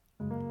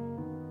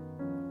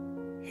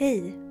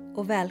Hej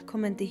och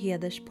välkommen till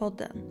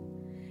Hederspodden.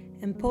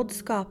 En podd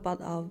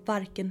skapad av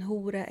Varken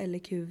hora eller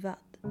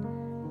kuvad.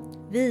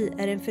 Vi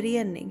är en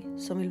förening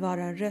som vill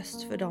vara en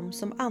röst för dem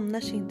som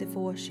annars inte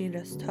får sin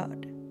röst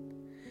hörd.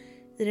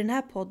 I den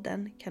här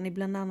podden kan ni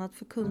bland annat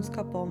få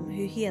kunskap om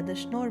hur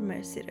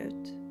hedersnormer ser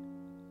ut.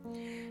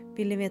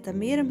 Vill ni veta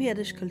mer om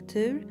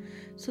hederskultur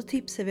så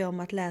tipsar vi om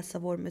att läsa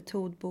vår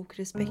metodbok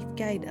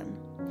Respektguiden.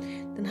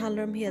 Den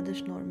handlar om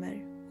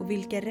hedersnormer och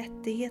vilka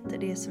rättigheter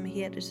det som är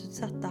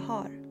hedersutsatta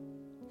har.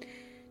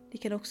 Ni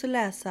kan också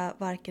läsa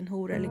Varken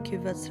hora eller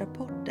kuvads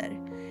rapporter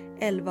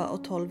 11 och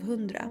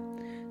 1200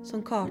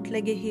 som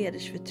kartlägger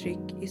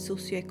hedersförtryck i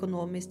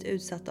socioekonomiskt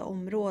utsatta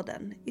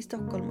områden i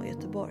Stockholm och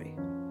Göteborg.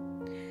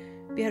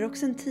 Vi har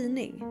också en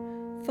tidning,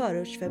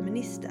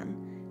 Förortsfeministen,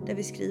 där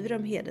vi skriver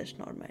om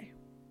hedersnormer.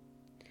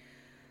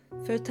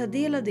 För att ta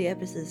del av det jag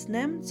precis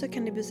nämnt så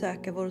kan ni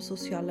besöka våra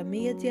sociala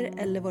medier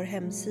eller vår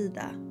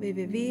hemsida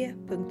www.vhek.se.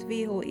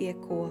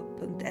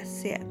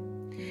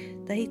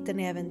 Där hittar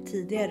ni även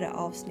tidigare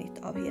avsnitt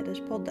av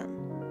Hederspodden.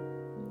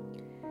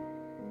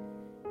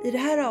 I det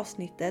här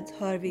avsnittet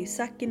hör vi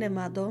Sakine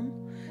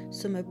Madon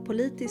som är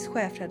politisk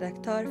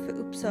chefredaktör för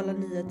Uppsala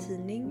Nya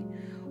Tidning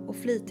och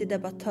flitig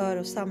debattör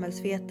och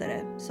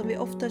samhällsvetare som vi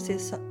ofta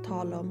ser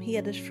tala om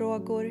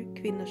hedersfrågor,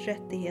 kvinnors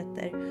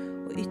rättigheter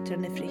och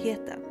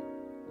yttrandefriheten.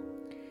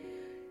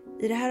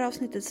 I det här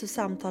avsnittet så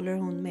samtalar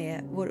hon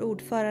med vår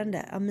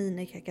ordförande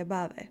Amineh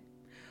Kakabaveh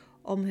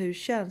om hur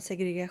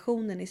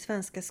könssegregationen i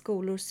svenska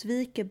skolor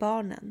sviker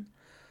barnen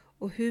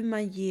och hur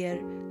man ger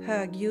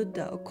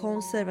högljudda och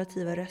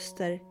konservativa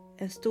röster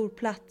en stor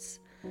plats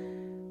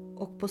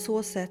och på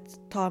så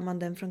sätt tar man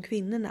den från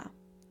kvinnorna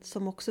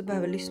som också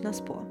behöver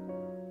lyssnas på.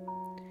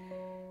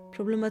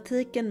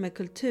 Problematiken med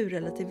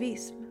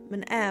kulturrelativism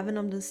men även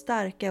om den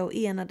starka och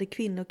enade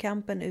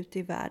kvinnokampen ute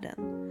i världen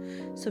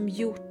som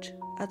gjort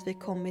att vi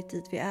kommit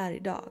dit vi är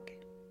idag.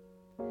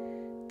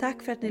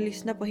 Tack för att ni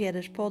lyssnar på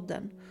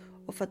Hederspodden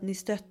och för att ni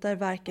stöttar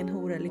Varken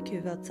hora eller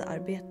kuvads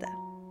arbete.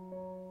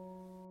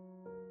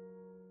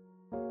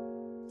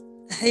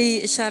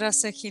 Hej kära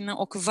Sakine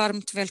och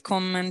varmt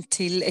välkommen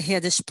till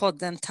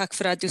Hederspodden. Tack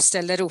för att du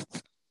ställer upp.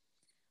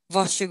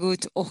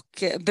 Varsågod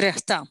och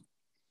berätta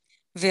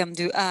vem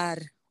du är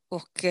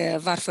och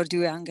varför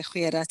du är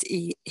engagerad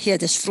i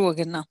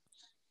hedersfrågorna.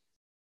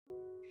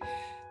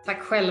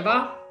 Tack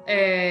själva.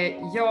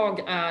 Jag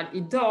är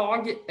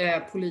idag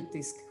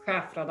politisk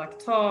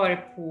chefredaktör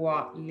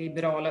på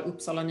liberala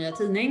Uppsala Nya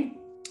Tidning.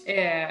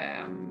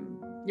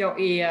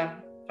 Jag är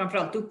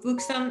framförallt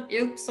uppvuxen i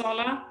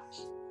Uppsala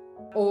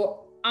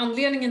och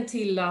anledningen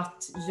till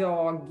att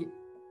jag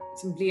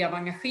blev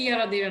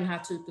engagerad i den här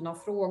typen av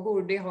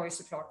frågor, det har ju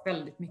såklart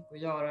väldigt mycket att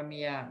göra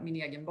med min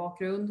egen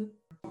bakgrund.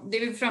 Det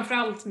är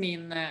framförallt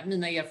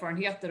mina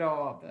erfarenheter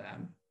av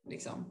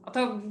att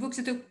ha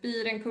vuxit upp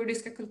i den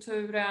kurdiska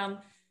kulturen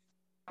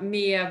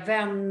med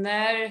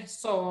vänner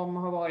som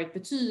har varit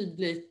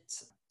betydligt,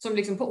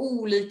 som på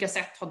olika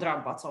sätt har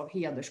drabbats av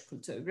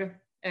hederskultur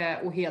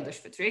och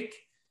hedersförtryck.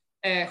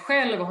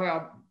 Själv har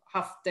jag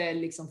haft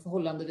det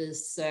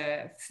förhållandevis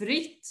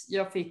fritt.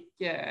 Jag fick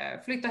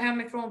flytta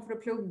hemifrån för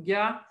att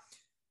plugga.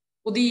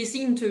 Och det i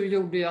sin tur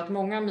gjorde ju att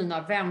många av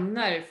mina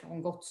vänner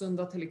från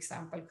Gottsunda till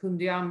exempel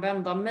kunde ju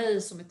använda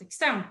mig som ett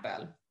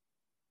exempel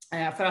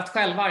för att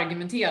själva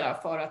argumentera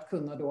för att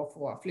kunna då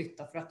få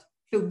flytta för att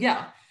plugga.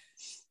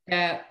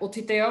 Och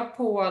tittar jag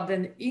på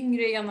den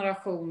yngre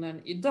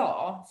generationen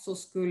idag så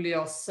skulle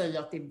jag säga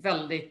att det är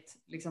väldigt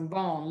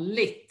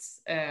vanligt.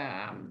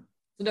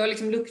 Så det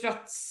har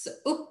luckrats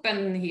upp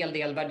en hel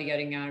del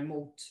värderingar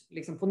mot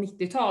på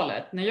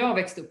 90-talet när jag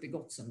växte upp i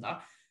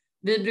Gottsunda.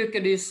 Vi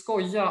brukade ju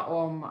skoja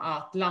om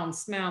att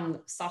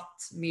landsmän satt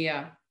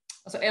med,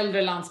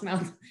 äldre landsmän,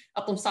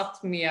 att de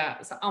satt med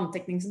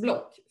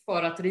anteckningsblock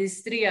för att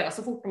registrera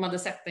så fort de hade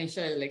sett en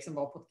tjej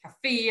var på ett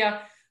café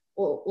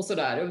och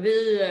sådär. Och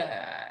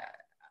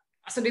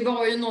det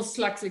var ju någon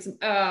slags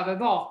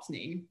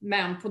övervakning,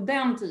 men på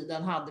den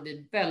tiden hade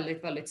vi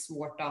väldigt, väldigt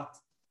svårt att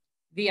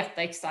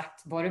veta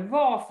exakt vad det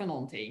var för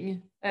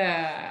någonting.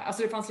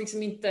 Det fanns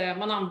inte,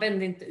 man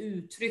använde inte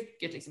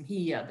uttrycket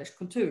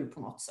hederskultur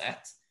på något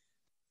sätt.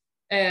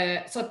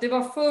 Så att det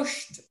var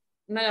först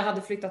när jag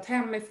hade flyttat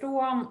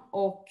hemifrån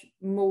och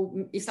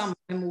i samband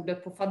med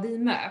mordet på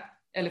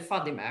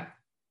Fadime.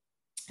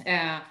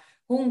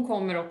 Hon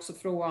kommer också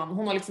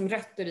hon har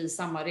rötter i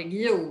samma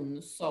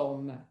region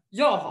som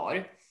jag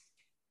har.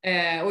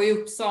 Och i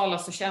Uppsala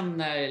så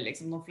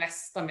känner de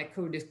flesta med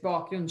kurdisk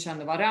bakgrund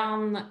känner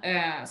varann.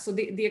 Så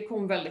det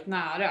kom väldigt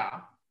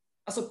nära.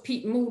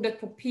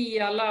 Mordet på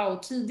Pela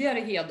och tidigare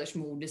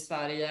hedersmord i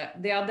Sverige,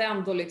 det hade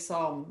ändå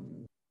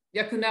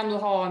jag kunde ändå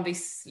ha en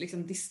viss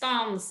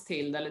distans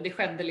till det. Eller det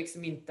skedde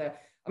inte,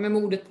 men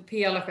mordet på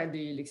Pela skedde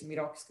i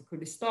irakiska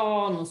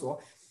Kurdistan och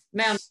så.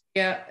 Men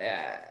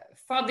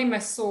Fadime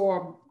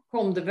så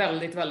kom det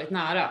väldigt, väldigt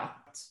nära.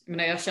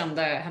 Jag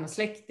kände hennes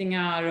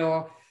släktingar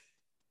och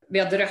vi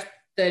hade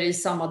rötter i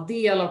samma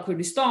del av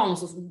Kurdistan.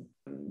 Så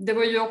Det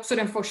var ju också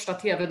den första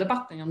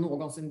tv-debatten jag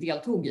någonsin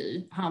deltog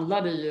i.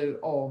 Handlade ju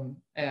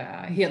om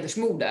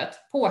hedersmordet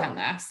på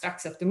henne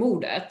strax efter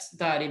mordet,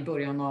 där i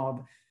början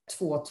av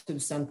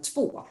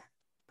 2002.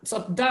 Så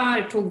att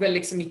där tog väl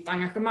liksom mitt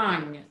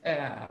engagemang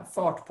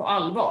fart på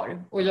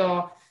allvar. Och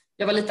jag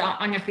var lite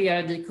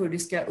engagerad i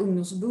Kurdiska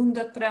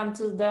ungdomsförbundet på den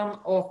tiden,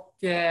 och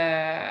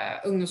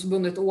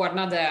ungdomsförbundet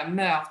ordnade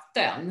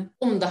möten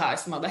om det här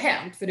som hade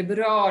hänt. För det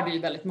berörde ju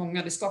väldigt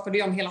många, det skakade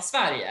ju om hela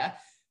Sverige.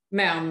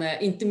 Men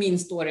inte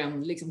minst då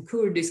den liksom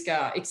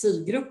kurdiska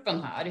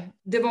exilgruppen här.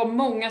 Det var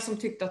många som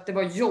tyckte att det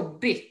var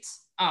jobbigt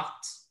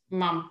att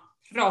man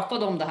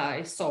pratade om det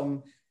här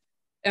som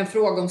en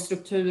fråga om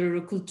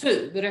strukturer och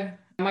kultur.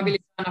 Man ville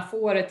gärna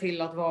få det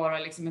till att vara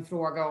liksom en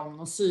fråga om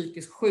någon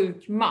psykiskt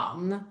sjuk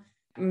man.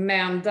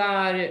 Men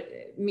där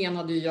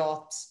menade jag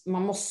att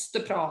man måste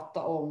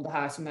prata om det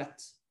här som ett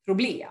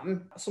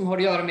problem som har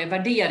att göra med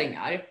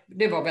värderingar.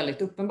 Det var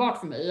väldigt uppenbart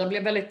för mig. Jag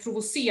blev väldigt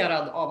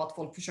provocerad av att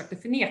folk försökte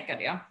förneka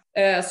det.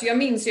 Så jag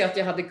minns ju att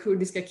jag hade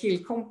kurdiska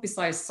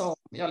killkompisar som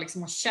jag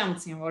liksom har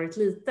känt sedan jag varit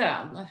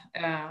liten,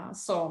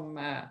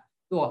 som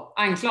då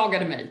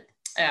anklagade mig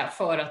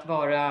för att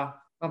vara,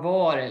 vad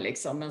var det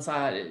liksom, en så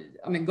här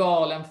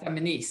galen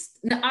feminist,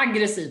 en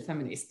aggressiv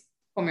feminist,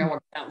 kommer jag ihåg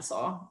att en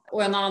sa.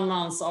 Och en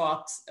annan sa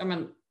att,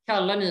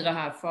 kallar ni det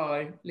här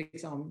för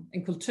liksom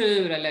en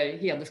kultur eller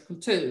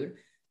hederskultur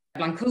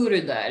bland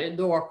kurder,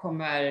 då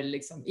kommer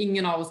liksom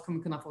ingen av oss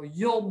kommer kunna få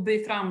jobb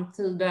i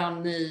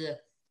framtiden,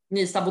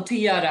 ni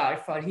saboterar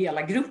för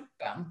hela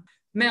gruppen.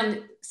 Men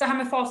så här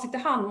med facit i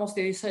hand måste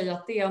jag ju säga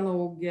att det är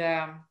nog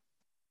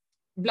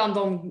bland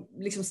de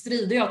liksom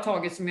strider jag har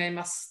tagit som jag är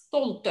mest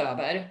stolt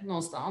över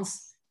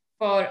någonstans.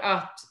 För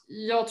att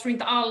jag tror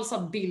inte alls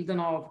att bilden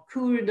av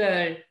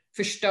kurder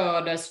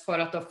förstördes för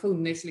att det har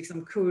funnits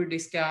liksom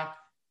kurdiska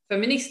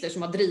feminister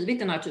som har drivit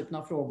den här typen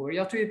av frågor.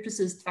 Jag tror ju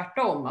precis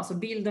tvärtom. Alltså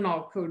bilden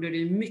av kurder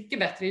är mycket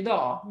bättre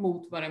idag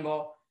mot vad den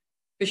var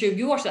för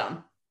 20 år sedan.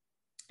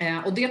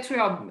 Och det tror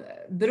jag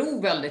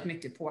beror väldigt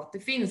mycket på att det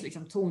finns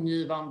liksom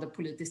tongivande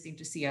politiskt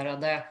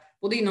intresserade,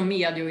 både inom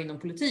media och inom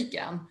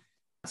politiken,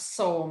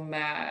 som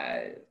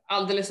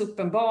alldeles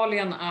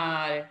uppenbarligen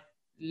är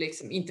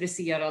liksom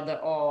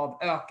intresserade av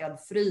ökad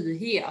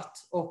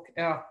frihet och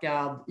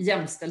ökad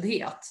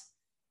jämställdhet.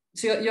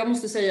 Så jag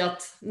måste säga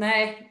att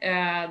nej,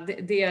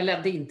 det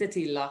ledde inte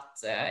till att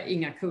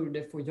inga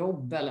kurder får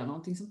jobb eller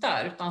någonting sånt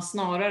där, utan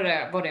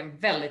snarare var det en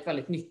väldigt,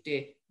 väldigt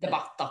nyttig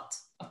debatt att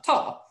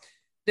ta.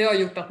 Det har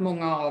gjort att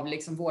många av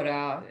liksom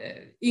våra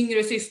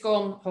yngre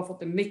syskon har fått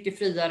det mycket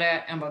friare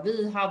än vad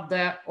vi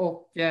hade,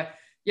 och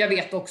jag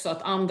vet också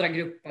att andra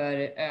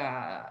grupper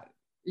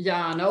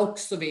gärna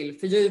också vill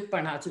fördjupa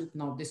den här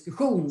typen av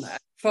diskussioner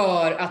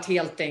för att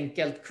helt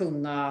enkelt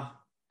kunna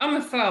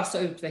fösa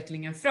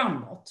utvecklingen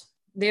framåt.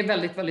 Det är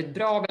väldigt, väldigt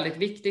bra, väldigt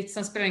viktigt.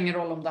 Sen spelar det ingen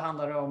roll om det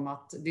handlar om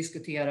att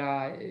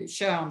diskutera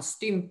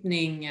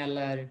könsstympning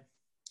eller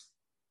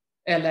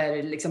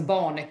liksom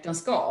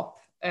barnäktenskap.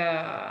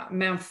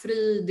 Men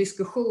fri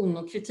diskussion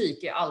och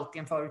kritik är alltid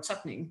en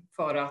förutsättning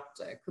för att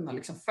kunna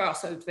liksom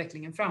fösa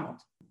utvecklingen framåt.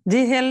 Det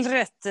är helt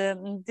rätt,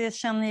 det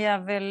känner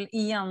jag väl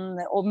igen.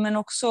 Men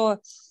också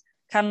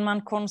kan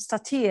man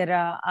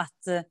konstatera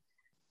att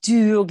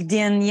du och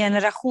den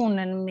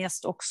generationen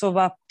mest också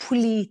var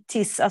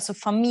politiskt, alltså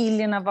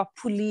familjerna var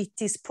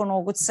politiskt på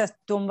något sätt.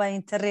 De var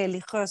inte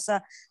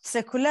religiösa,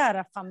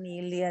 sekulära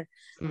familjer.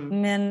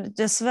 Men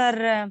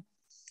dessvärre,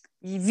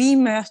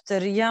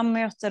 jag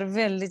möter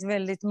väldigt,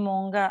 väldigt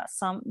många.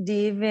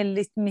 Det är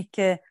väldigt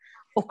mycket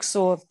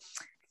också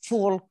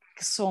folk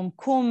som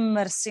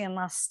kommer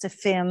senaste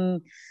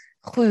 5-7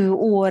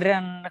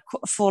 åren.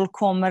 Folk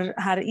kommer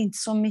här inte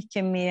så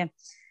mycket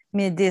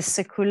med det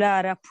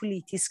sekulära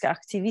politiska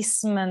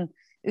aktivismen,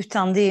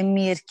 utan det är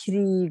mer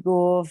krig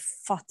och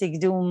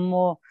fattigdom,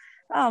 och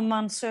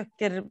man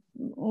söker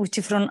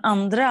utifrån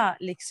andra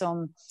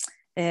liksom,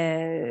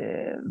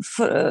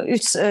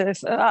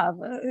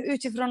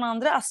 utifrån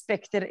andra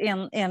aspekter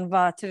än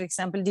vad till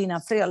exempel dina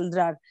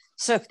föräldrar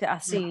sökte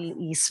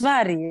asyl i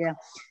Sverige.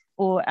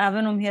 Och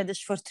även om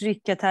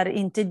hedersförtrycket har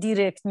inte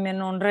direkt med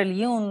någon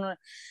religion att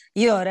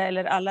göra,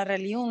 eller alla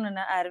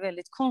religionerna är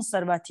väldigt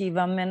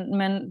konservativa,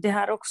 men det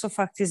har också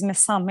faktiskt med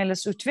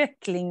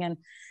samhällsutvecklingen.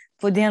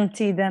 På den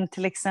tiden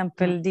till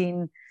exempel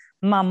din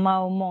mamma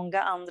och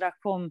många andra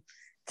kom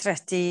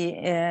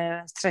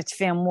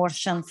 35 år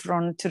sedan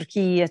från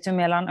Turkiet och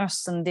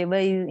Mellanöstern. Det var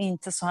ju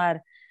inte så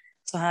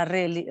här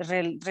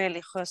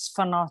religiös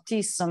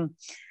fanatism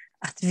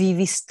att vi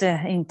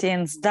visste inte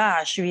ens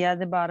Daesh. Vi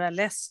hade bara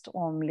läst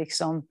om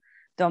liksom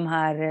de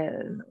här,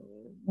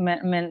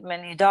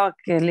 men idag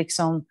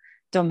liksom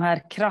de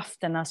här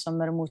krafterna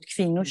som är mot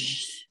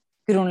kvinnors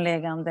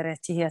grundläggande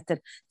rättigheter,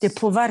 det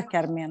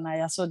påverkar, menar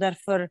jag. Så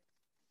därför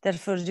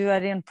du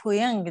har en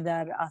poäng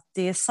där, att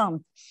det är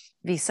sant.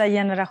 Vissa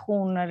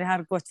generationer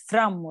har gått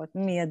framåt,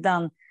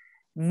 medan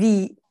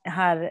vi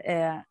har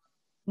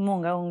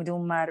många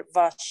ungdomar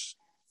vars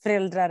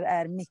föräldrar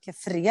är mycket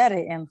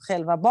friare än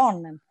själva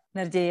barnen.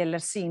 när det gäller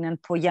synen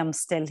på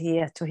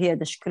jämställdhet och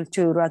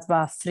hederskultur och att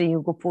vara fri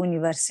och gå på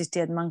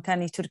universitet. Man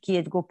kan i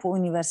Turkiet gå på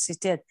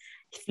universitet,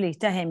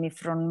 flytta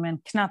hemifrån, men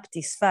knappt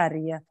i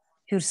Sverige.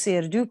 Hur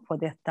ser du på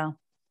detta?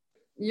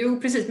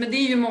 Jo, precis. Men det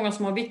är ju många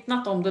som har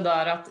vittnat om det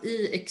där att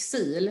i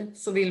exil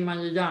så vill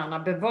man ju gärna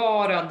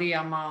bevara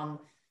det man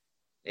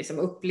liksom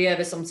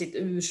upplever som sitt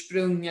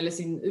ursprung eller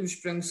sin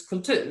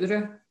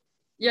ursprungskultur.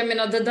 Jag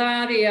menar, det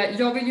där är,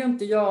 jag vill ju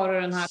inte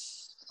göra den här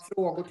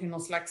frågor till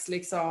någon slags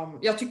liksom,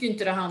 jag tycker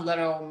inte det handlar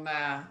om,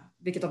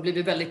 vilket har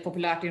blivit väldigt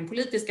populärt i den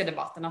politiska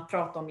debatten, att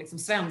prata om liksom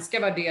svenska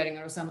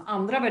värderingar och sen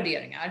andra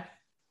värderingar.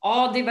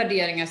 Ja, det är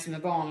värderingar som är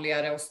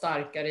vanligare och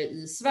starkare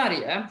i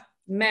Sverige,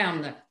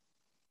 men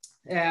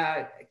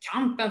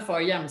kampen för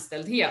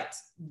jämställdhet,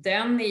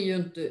 den är ju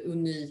inte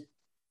unik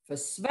för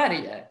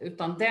Sverige,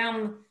 utan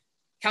den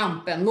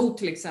kampen mot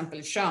till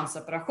exempel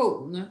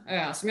könsseparation,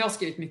 som jag har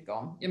skrivit mycket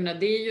om, jag menar,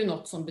 det är ju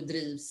något som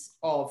bedrivs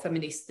av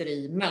feminister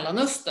i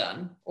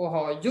Mellanöstern och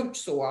har gjort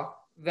så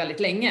väldigt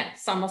länge.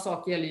 Samma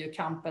sak gäller ju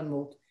kampen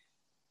mot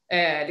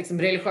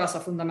liksom religiösa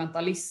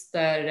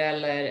fundamentalister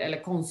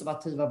eller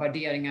konservativa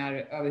värderingar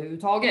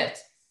överhuvudtaget.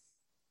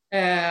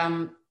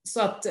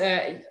 Så att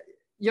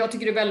jag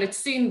tycker det är väldigt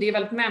synd, det är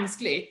väldigt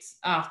mänskligt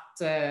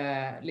att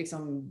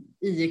liksom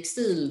i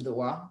exil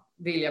då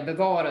vilja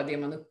bevara det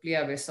man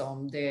upplever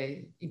som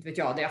det, inte vet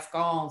jag, det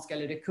afghanska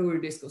eller det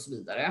kurdiska och så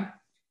vidare.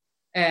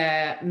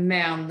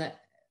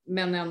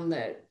 Men en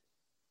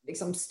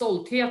liksom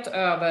stolthet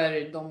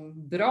över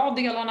de bra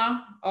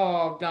delarna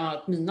av bland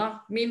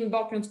annat min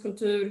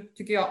bakgrundskultur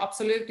tycker jag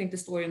absolut inte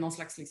står i någon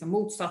slags liksom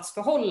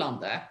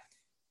motsatsförhållande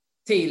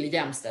till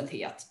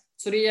jämställdhet.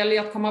 Så det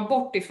gäller att komma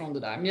bort ifrån det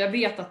där. Men jag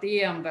vet att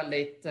det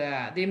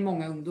är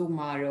många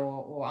ungdomar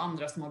och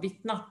andra som har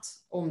vittnat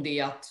om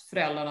det, att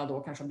föräldrarna då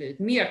kanske har blivit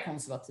mer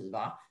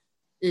konservativa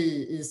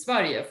i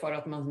Sverige för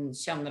att man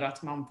känner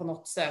att man på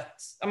något sätt,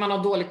 man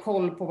har dålig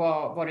koll på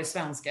vad det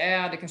svenska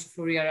är. Det kanske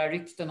florerar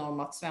rykten om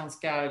att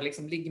svenskar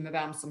liksom ligger med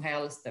vem som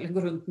helst eller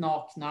går runt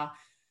nakna.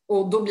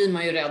 Och då blir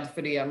man ju rädd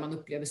för det man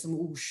upplever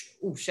som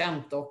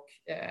okänt och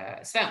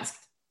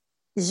svenskt.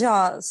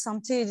 Ja,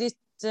 samtidigt,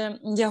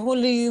 jag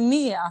håller ju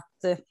med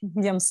att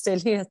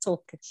jämställdhet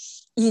och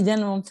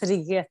idén om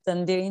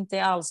friheten, det är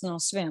inte alls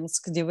någon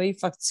svensk. Det var ju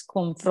faktiskt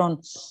kom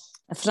från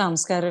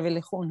franska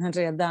revolutionen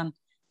redan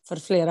för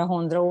flera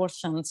hundra år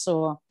sedan.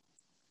 Så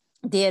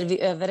det är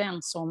vi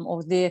överens om.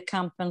 Och det är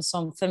kampen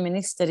som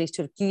feminister i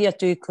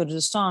Turkiet och i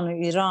Kurdistan och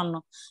Iran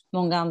och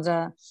många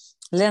andra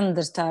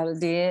länder tar.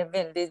 Det är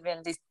väldigt,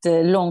 väldigt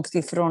långt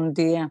ifrån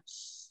det.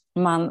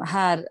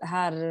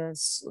 Här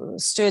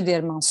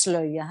stödjer man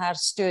slöja, här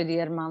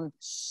stödjer man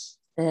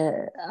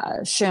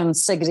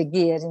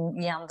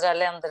könssegregering. I andra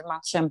länder man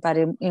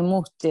kämpar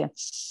emot det.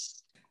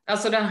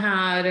 Alltså den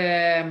här,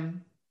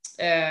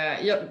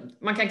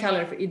 man kan kalla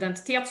det för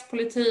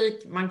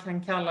identitetspolitik, man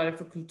kan kalla det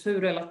för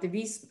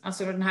kulturrelativism.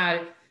 Alltså det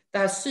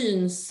här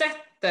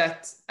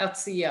synsättet att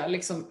se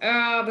liksom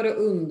över-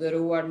 och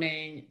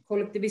underordning,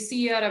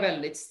 kollektivisera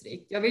väldigt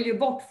strikt. Jag vill ju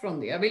bort från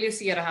det. Jag vill ju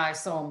se det här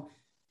som,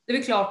 det är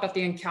väl klart att det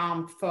är en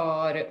kamp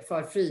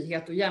för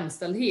frihet och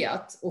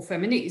jämställdhet och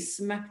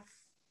feminism.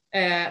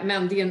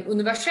 Men det är en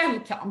universell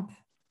kamp.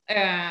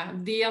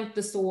 Det är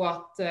inte så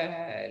att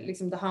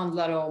liksom det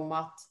handlar om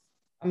att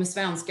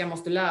svenskar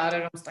måste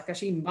lära de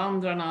stackars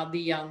invandrarna det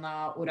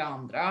ena och det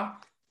andra.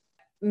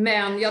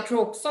 Men jag tror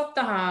också att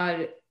det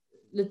här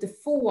lite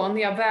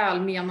fåniga,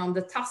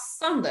 välmenande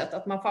tassandet,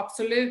 att man får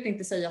absolut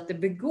inte säga att det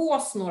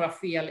begås några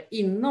fel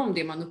inom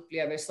det man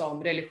upplever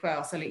som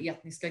religiösa eller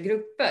etniska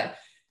grupper.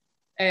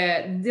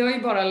 Det har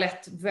ju bara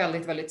lett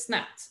väldigt, väldigt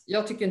snett.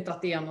 Jag tycker inte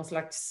att det är någon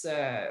slags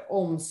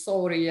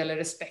omsorg eller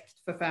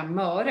respekt för 5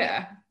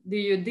 öre. Det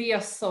är ju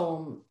det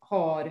som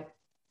har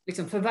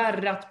liksom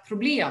förvärrat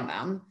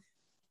problemen.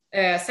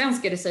 Sen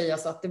ska det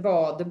sägas att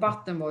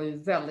debatten var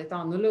ju väldigt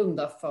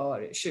annorlunda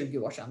för 20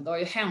 år sedan. Det har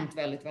ju hänt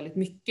väldigt, väldigt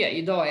mycket.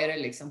 Idag är det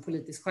liksom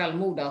politiskt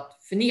självmord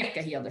att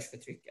förneka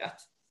hedersförtrycket.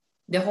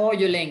 Det har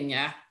ju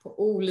länge på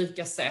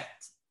olika sätt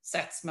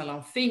setts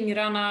mellan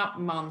fingrarna.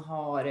 Man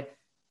har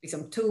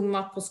liksom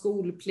tummat på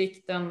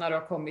skolplikten när det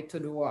har kommit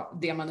till då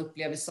det man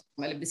upplever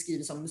som, eller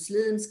beskriver som,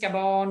 muslimska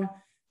barn.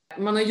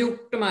 Man har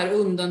gjort de här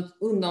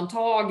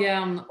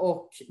undantagen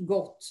och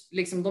gått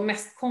liksom de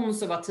mest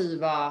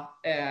konservativa,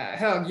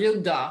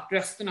 högljudda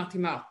rösterna till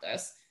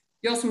mötes.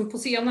 Jag som på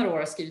senare år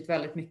har skrivit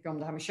väldigt mycket om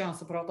det här med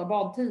könsseparata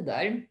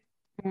badtider.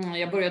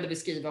 Jag började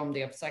beskriva om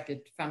det för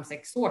säkert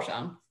 5-6 år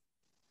sedan,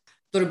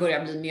 då det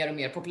börjar bli mer och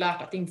mer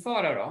populärt att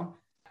införa dem.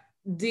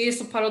 Det är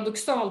så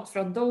paradoxalt för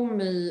att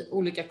de i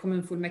olika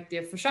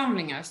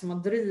kommunfullmäktigeförsamlingar som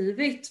har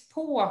drivit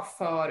på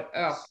för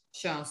ökad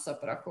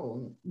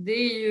könsseparation, det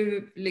är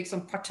ju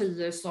liksom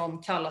partier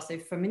som kallar sig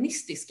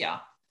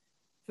feministiska.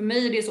 För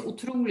mig är det så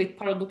otroligt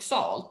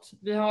paradoxalt.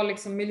 Vi har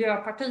liksom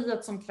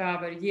Miljöpartiet som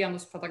kräver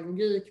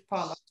genuspedagogik på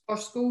alla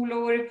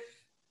förskolor.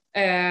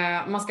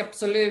 Man ska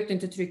absolut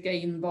inte trycka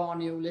in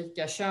barn i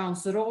olika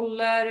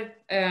könsroller.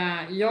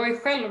 Jag är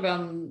själv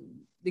en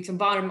liksom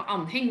varm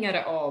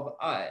anhängare av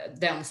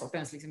den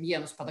sortens liksom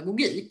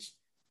genuspedagogik.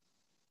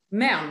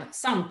 Men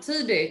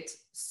samtidigt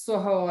så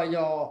hör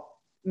jag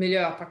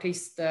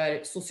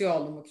miljöpartister,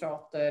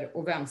 socialdemokrater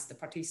och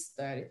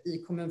vänsterpartister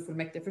i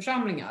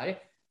kommunfullmäktigeförsamlingar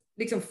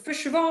liksom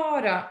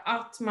försvara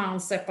att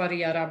man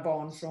separerar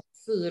barn från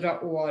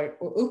 4 år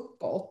och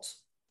uppåt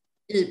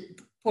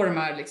på de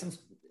här liksom,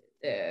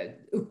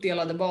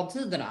 uppdelade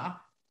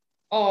badtiderna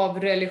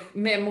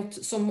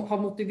som har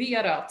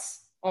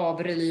motiverats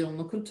av religion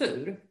och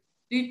kultur.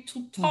 Det är ju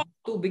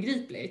totalt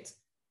obegripligt.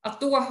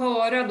 Att då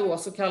höra då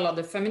så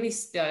kallade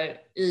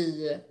feminister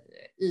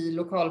i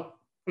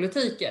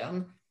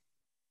lokalpolitiken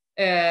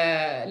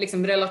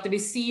liksom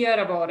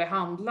relativisera vad det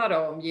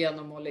handlar om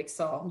genom att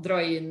liksom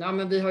dra in, ja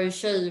men vi har ju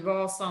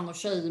Tjejvasan och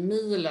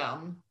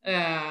Tjejmilen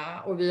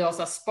och vi har så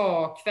här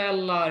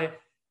spakvällar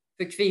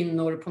för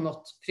kvinnor på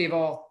något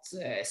privat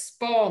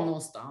spa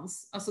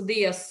någonstans. Alltså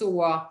det är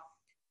så,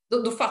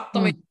 då fattar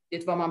man inte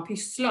riktigt vad man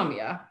pysslar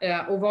med.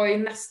 Och vad är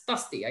nästa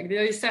steg? Vi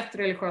har ju sett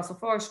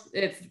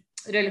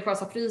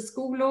religiösa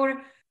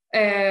friskolor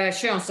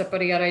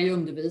könsseparera i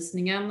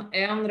undervisningen.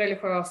 En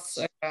religiös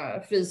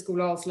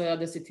friskola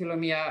avslöjade sig till och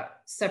med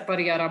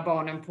separera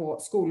barnen på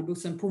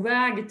skolbussen på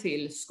väg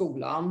till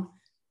skolan.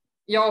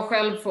 Jag har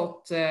själv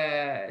fått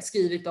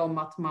skrivit om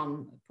att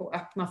man på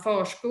öppna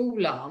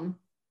förskolan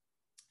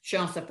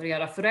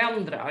könsseparera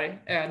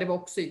föräldrar. Det var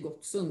också i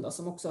Gottsunda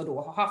som också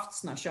då har haft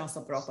såna här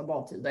könsseparata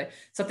badtider.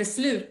 Så att det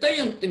slutar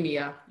ju inte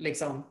med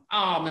liksom,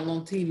 men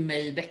någon timme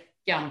i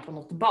veckan på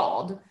något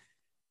bad.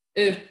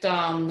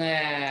 Utan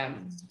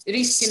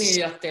risken är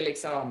ju att det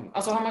liksom,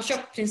 alltså har man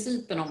köpt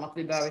principen om att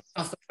vi behöver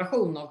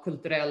könsseparation av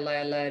kulturella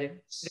eller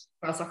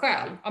religiösa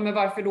skäl, ja men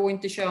varför då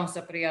inte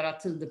könsseparera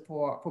tider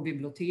på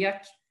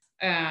bibliotek,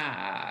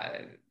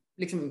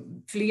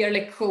 liksom fler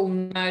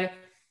lektioner.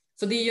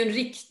 Så det är ju en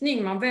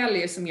riktning man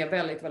väljer som är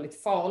väldigt,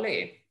 väldigt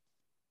farlig.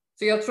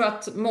 Så jag tror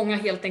att många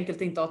helt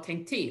enkelt inte har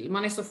tänkt till.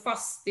 Man är så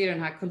fast i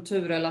den här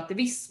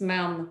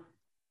kulturrelativismen,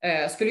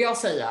 skulle jag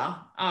säga,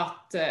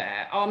 att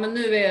men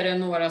nu är det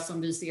några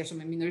som vi ser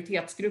som en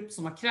minoritetsgrupp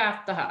som har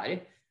krävt det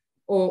här.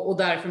 Och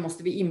därför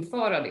måste vi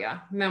införa det.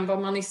 Men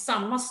vad man i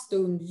samma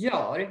stund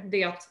gör,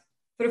 det är att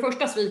för det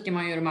första sviker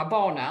man ju de här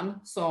barnen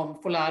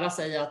som får lära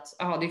sig att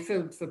det är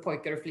fult för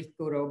pojkar och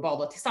flickor att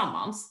bada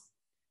tillsammans.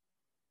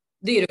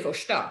 Det är det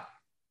första.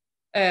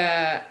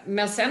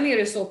 Men sen är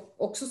det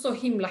också så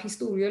himla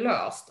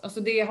historielöst.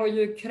 Alltså det har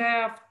ju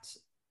krävt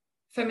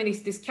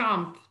feministisk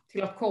kamp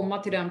till att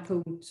komma till den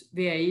punkt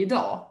vi är i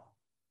idag.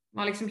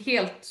 Man liksom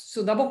helt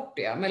suddar bort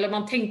det, eller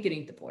man tänker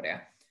inte på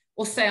det.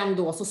 Och sen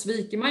då så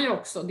sviker man ju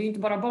också, det är inte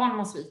bara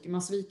barn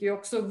man sviker ju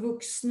också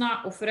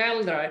vuxna och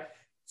föräldrar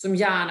som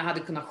gärna hade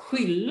kunnat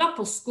skylla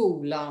på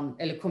skolan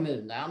eller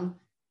kommunen.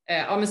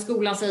 Men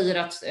skolan säger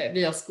att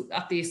det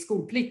är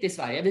skolplikt i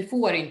Sverige. Vi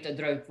får inte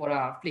dra ut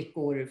våra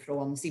flickor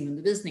från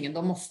simundervisningen,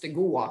 de måste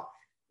gå.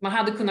 Man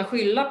hade kunnat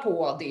skylla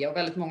på det och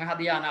väldigt många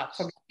hade gärna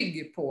tagit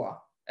rygg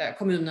på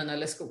kommunen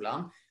eller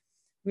skolan.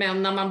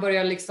 Men när man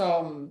börjar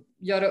liksom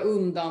göra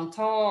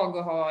undantag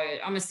och ha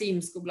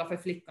simskola för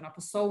flickorna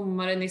på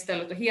sommaren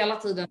istället och hela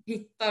tiden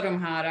hitta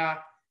de här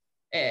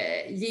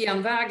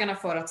genvägarna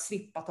för att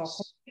slippa ta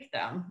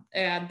konflikten.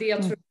 Det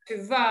tror jag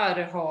tyvärr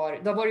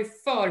det har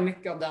varit för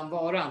mycket av den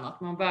varan,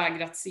 att man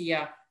vägrat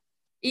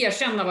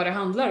erkänna vad det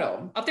handlar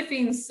om. Att det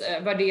finns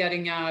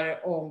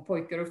värderingar om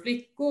pojkar och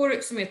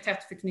flickor som är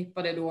tätt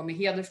förknippade då med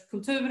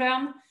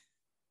hederskulturen.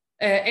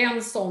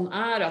 En sån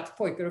är att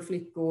pojkar och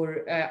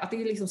flickor, att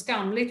det är liksom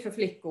skamligt för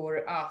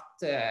flickor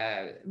att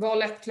vara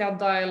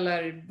lättklädda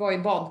eller vara i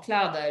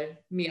badkläder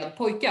med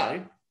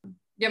pojkar.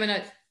 Jag menar,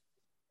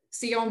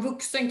 ser jag en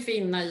vuxen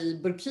kvinna i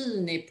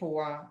burkini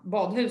på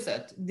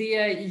badhuset,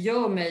 det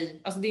gör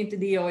mig, alltså det är inte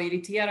det jag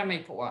irriterar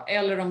mig på.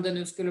 Eller om det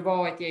nu skulle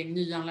vara ett gäng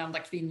nyanlända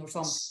kvinnor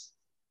som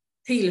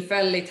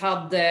tillfälligt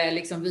hade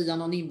liksom via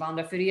någon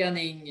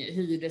invandrarförening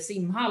hyrde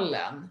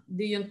simhallen.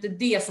 Det är ju inte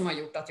det som har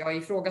gjort att jag har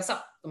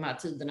ifrågasatt de här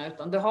tiderna,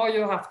 utan det har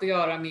ju haft att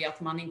göra med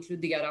att man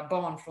inkluderar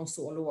barn från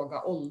så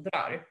låga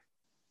åldrar.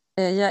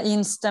 Jag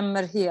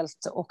instämmer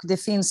helt, och det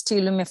finns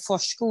till och med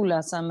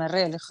förskolor som med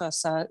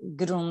religiösa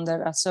grunder.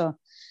 Alltså,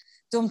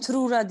 de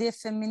tror att det är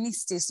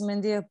feministiskt,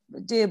 men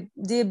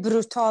det är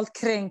brutalt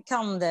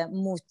kränkande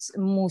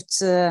mot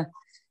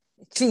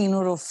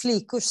kvinnor och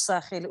flickors,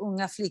 särskilt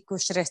unga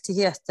flickors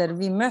rättigheter.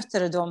 Vi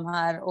möter dem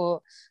här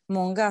och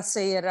många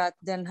säger att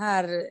den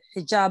här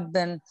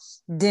hijaben,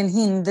 den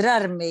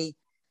hindrar mig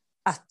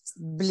att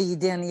bli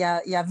den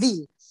jag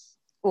vill.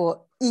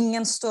 Och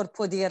ingen står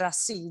på deras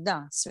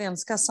sida.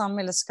 Svenska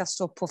samhället ska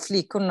stå på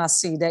flickornas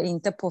sida,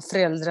 inte på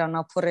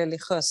föräldrarna, på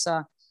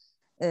religiösa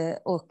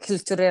och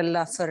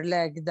kulturella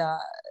förlägda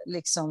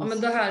liksom,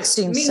 men det här,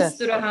 synsätt. minns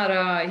du det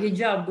här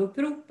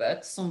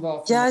hijabuppropet som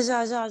var? Ja.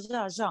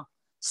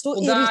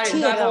 Och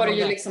där var det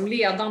ju liksom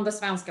ledande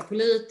svenska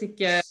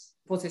politiker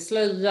på sig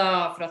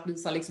slöja för att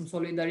visa liksom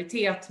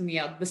solidaritet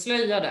med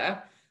beslöjade.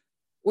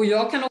 Och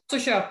jag kan också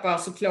köpa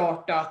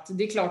såklart att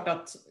det är klart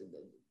att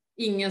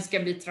ingen ska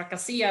bli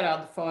trakasserad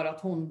för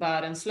att hon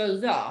bär en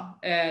slöja.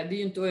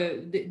 Det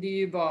är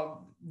ju bara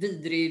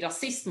vidrig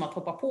rasism att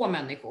hoppa på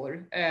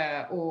människor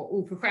och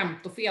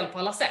oförskämt och fel på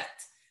alla sätt.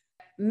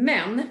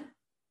 Men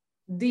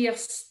det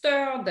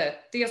stödet,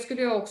 det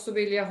skulle jag också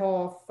vilja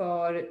ha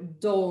för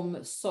de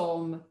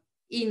som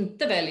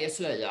inte väljer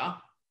slöja,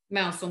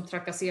 men som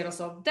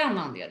trakasseras av den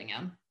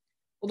anledningen.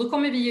 Och då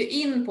kommer vi ju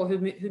in på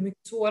hur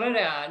mycket svårare det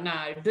är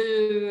när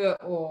du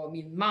och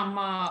min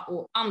mamma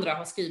och andra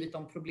har skrivit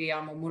om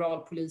problem och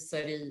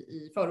moralpoliser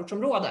i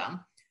förortsområden.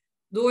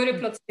 Då är det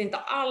plötsligt inte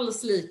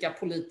alls lika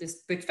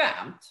politiskt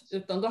bekvämt,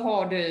 utan då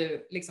har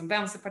du liksom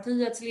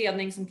Vänsterpartiets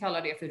ledning som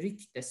kallar det för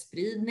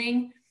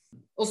ryktesspridning.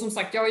 Och som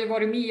sagt, jag har ju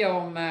varit med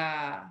om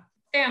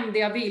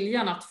ständiga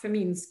viljan att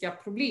förminska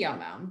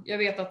problemen. Jag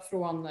vet att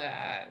från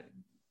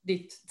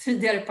ditt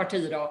tidigare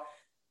parti då,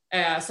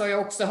 så har jag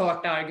också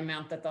hört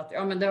argumentet att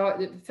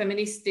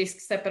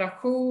feministisk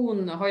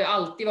separation har ju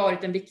alltid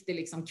varit en viktig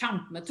liksom,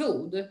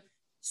 kampmetod.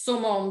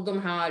 Som om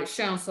de här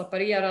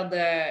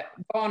könsseparerade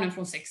barnen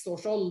från 6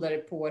 års ålder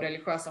på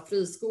religiösa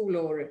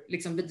friskolor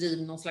liksom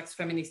bedriver någon slags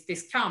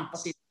feministisk kamp.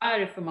 Att det är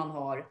därför man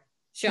har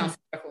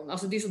könsseparation.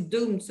 Alltså det är så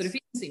dumt så det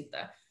finns inte.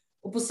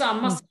 Och på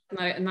samma sätt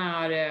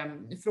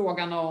när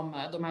frågan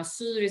om de här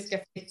syriska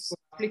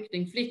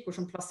flyktingflickor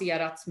som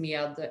placerats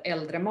med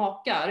äldre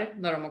makar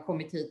när de har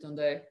kommit hit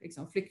under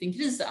liksom,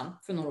 flyktingkrisen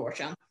för några år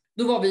sedan.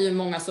 Då var vi ju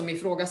många som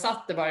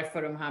ifrågasatte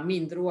varför de här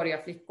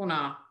minderåriga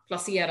flickorna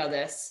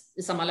placerades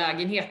i samma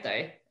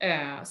lägenheter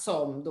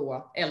som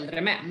då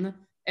äldre män.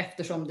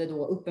 Eftersom det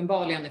då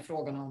uppenbarligen är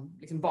frågan om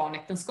liksom,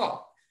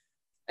 barnäktenskap.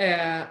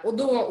 Och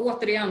då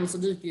återigen så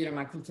dyker ju de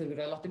här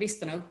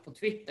kulturrelativisterna upp på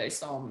Twitter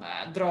som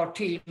drar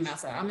till med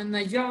så här, men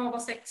när jag var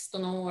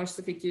 16 år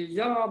så fick ju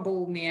jag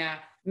bo med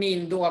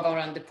min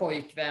dåvarande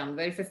pojkvän,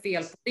 vad är det för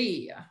fel på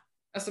det?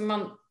 Alltså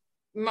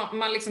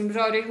man liksom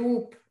rör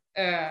ihop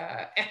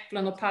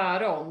äpplen och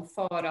päron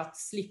för att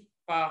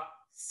slippa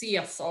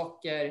se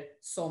saker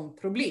som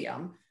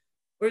problem.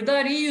 Och det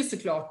där är ju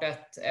såklart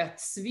ett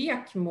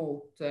svek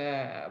mot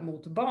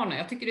barnen.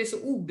 Jag tycker det är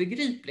så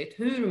obegripligt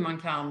hur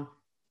man kan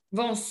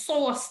vara en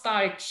så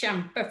stark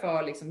kämpe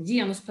för liksom,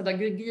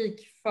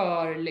 genuspedagogik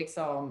för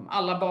liksom,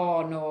 alla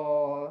barn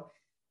och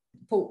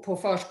på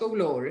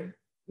förskolor.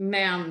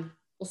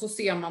 Och så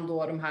ser man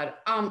då de här,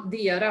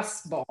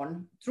 deras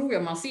barn, tror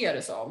jag man ser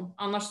det som.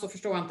 Annars så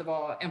förstår jag inte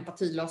vad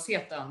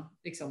empatilösheten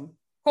liksom,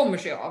 kommer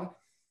sig av.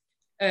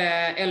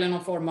 Eller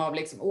någon form av,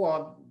 liksom,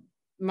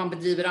 man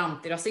bedriver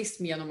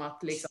antirasism genom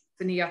att liksom,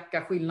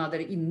 förneka skillnader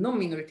inom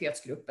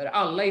minoritetsgrupper.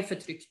 Alla är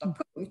förtryckta,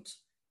 punkt.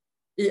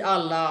 I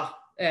alla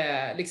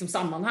liksom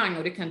sammanhang,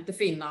 och det kan inte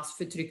finnas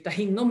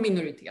förtryckta inom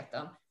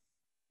minoriteten.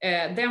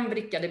 Den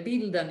vrickade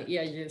bilden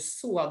är ju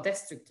så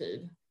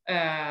destruktiv.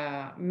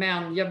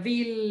 Men jag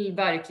vill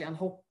verkligen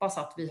hoppas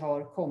att vi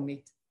har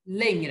kommit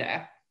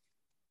längre.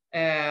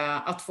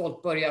 Att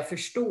folk börjar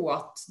förstå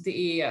att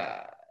det är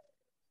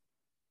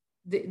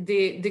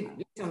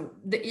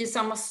i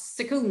samma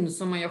sekund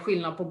som man gör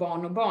skillnad på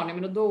barn och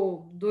barn, men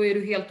då är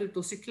du helt ute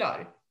och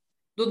cyklar.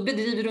 Då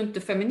bedriver du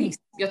inte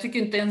feminism. Jag tycker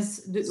inte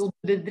ens, du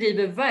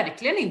bedriver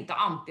verkligen inte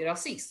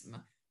antirasism.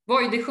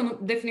 Vad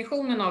är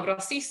definitionen av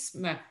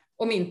rasism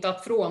om inte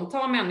att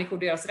frånta människor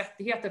deras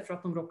rättigheter för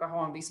att de råkar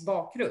ha en viss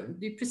bakgrund?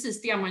 Det är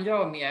precis det man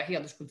gör med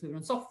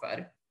hederskulturens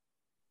offer.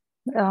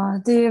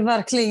 Ja, det är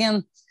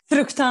verkligen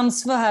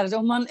fruktansvärt.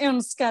 Och man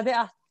önskade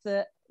att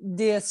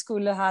det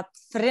skulle ha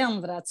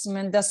förändrats,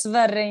 men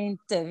dessvärre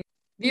inte.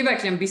 Det är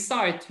verkligen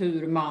bisarrt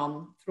hur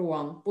man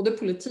från både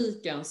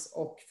politikens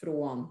och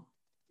från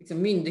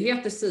liksom,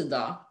 myndigheters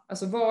sida,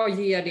 alltså vad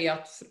ger det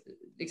att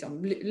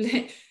liksom,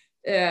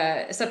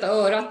 sätta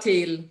örat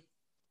till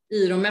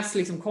i de mest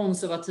liksom,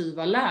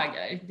 konservativa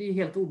läger? Det är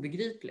helt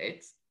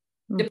obegripligt.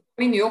 Det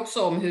påminner ju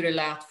också om hur det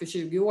lät för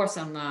 20 år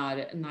sedan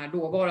när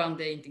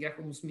dåvarande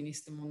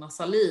integrationsminister Mona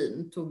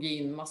Sahlin tog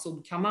in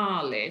Masoud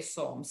Kamali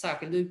som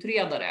särskild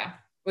utredare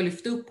och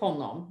lyfte upp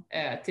honom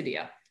till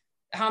det.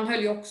 Han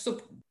höll ju också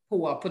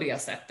på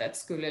det sättet,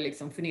 skulle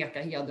liksom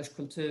förneka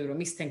hederskultur och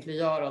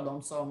misstänkliggöra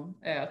de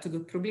som tog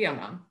upp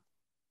problemen.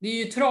 Det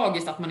är ju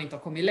tragiskt att man inte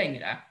har kommit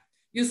längre.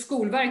 Just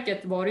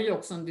Skolverket var det ju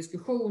också en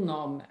diskussion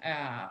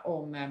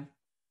om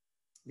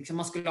liksom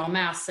man skulle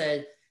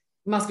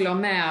ha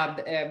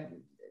med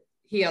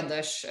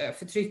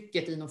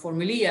hedersförtrycket i någon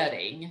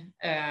formulering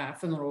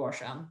för några år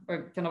sedan.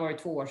 Det kan ha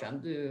varit 2 år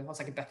sedan, du har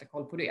säkert bättre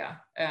koll på det.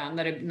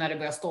 När det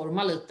börjar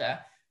storma lite.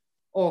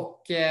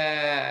 Och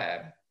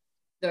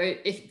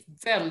det är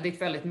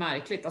väldigt, väldigt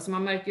märkligt. Alltså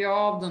man märker ju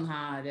av den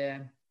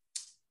här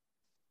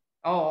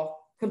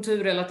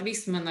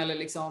kulturrelativismen eller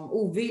liksom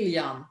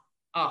oviljan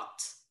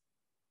att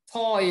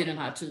ta i den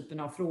här typen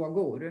av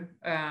frågor.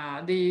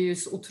 Det är ju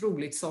så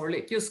otroligt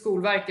sorgligt. Just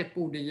Skolverket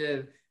borde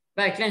ju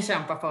verkligen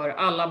kämpa för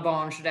alla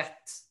barns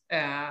rätt,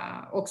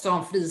 också ha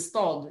en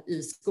fristad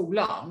i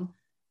skolan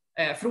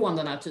från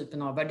den här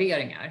typen av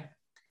värderingar.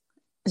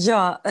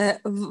 Ja,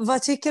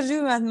 vad tycker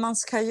du att man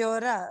ska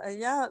göra?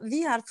 Ja,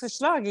 vi har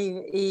förslag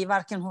i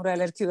Varken hora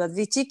eller kuvad.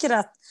 Vi tycker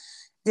att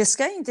det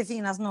ska inte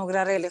finnas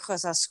några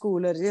religiösa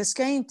skolor. Det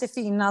ska inte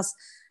finnas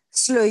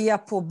slöja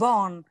på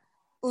barn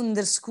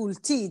under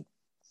skoltid.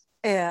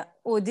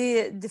 Och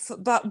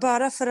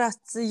bara för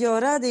att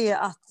göra det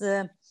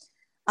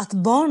att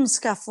barn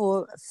ska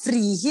få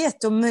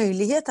frihet och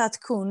möjlighet att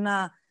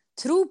kunna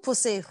tro på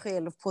sig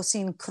själv, på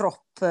sin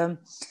kropp.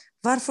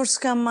 Varför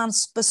ska man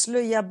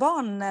beslöja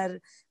barn när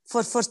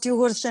för 40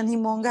 år sedan i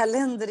många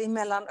länder i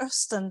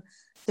Mellanöstern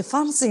det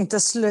fanns inte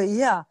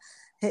slöja?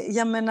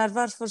 Jag menar,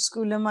 varför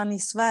skulle man i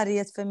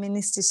Sverige, ett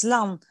feministiskt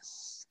land,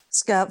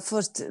 ska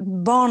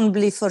barn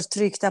bli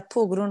förtryckta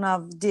på grund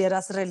av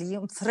deras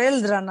religion,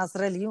 föräldrarnas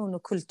religion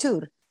och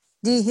kultur?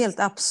 Det är helt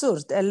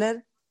absurt,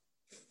 eller?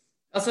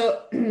 Alltså,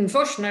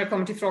 först när det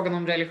kommer till frågan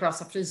om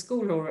religiösa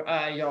friskolor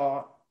är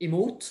jag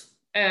emot.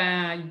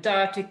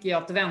 Där tycker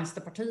jag att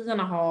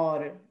vänsterpartierna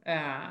har,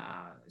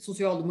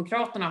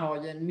 Socialdemokraterna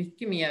har ju en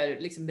mycket mer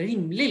liksom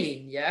rimlig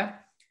linje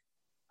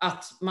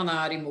att man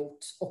är emot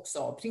också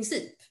av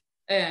princip.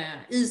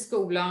 I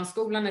skolan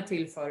är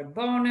till för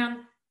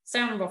barnen,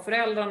 sen vad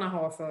föräldrarna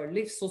har för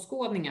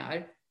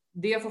livsåskådningar,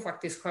 det får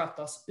faktiskt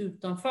skötas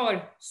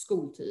utanför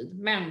skoltid.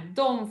 Men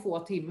de få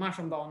timmar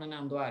som barnen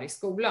ändå är i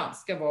skolan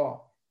ska vara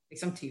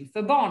liksom till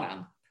för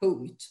barnen,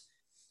 punkt.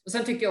 Och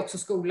sen tycker jag också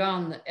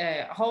skolan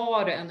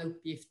har en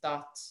uppgift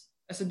att,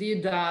 alltså det är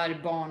ju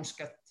där barn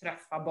ska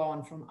träffa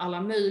barn från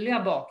alla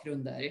möjliga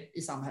bakgrunder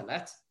i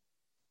samhället.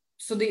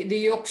 Så det är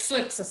ju också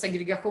ett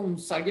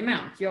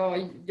segregationsargument.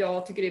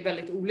 Jag tycker det är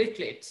väldigt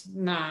olyckligt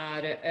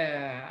när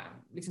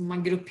liksom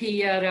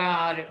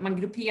man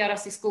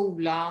grupperas i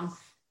skolan.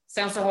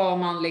 Sen så har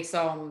man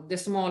liksom det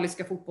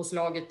somaliska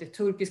fotbollslaget, det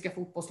turkiska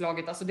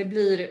fotbollslaget. Alltså det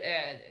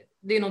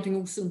är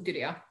någonting osunt i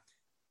det.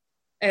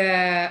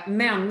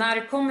 Men när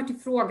det kommer till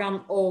frågan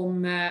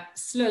om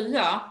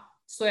slöja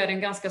så är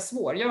den ganska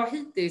svår. Jag har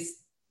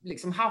hittills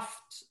liksom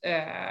haft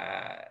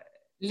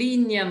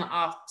linjen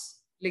att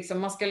liksom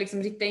man ska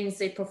liksom rikta in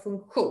sig på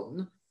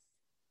funktion.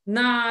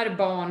 När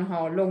barn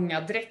har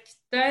långa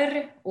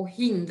dräkter och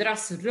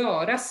hindras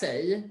röra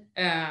sig,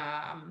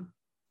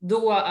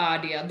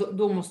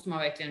 då måste man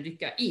verkligen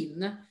rycka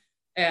in.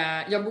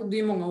 Jag bodde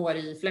i många år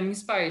i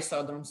Flemingsberg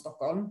söder om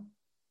Stockholm,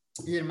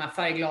 i de här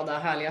färgglada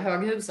härliga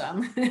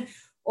höghusen.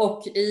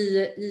 Och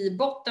i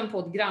botten på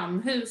ett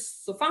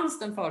grannhus så fanns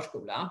det en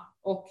förskola.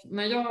 Och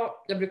när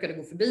jag brukade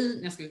gå förbi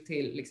när jag skulle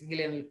till liksom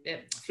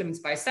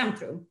Flemingsbergs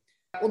centrum.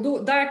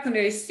 Och där kunde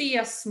jag ju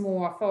se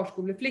små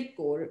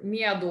förskoleflickor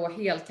med då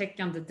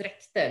heltäckande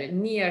dräkter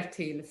ner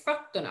till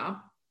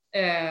fötterna.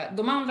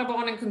 De andra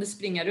barnen kunde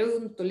springa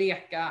runt och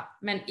leka,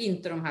 men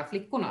inte de här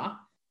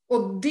flickorna.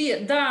 Och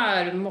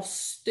där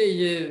måste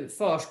ju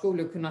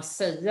förskolor kunna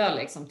säga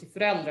liksom till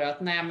föräldrar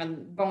att nej,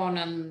 men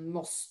barnen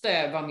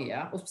måste vara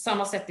med. Och på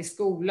samma sätt i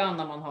skolan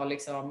när man har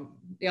liksom,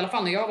 i alla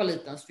fall när jag var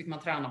liten så fick man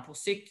träna på att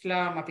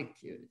cykla,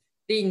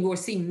 det ingår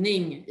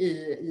simning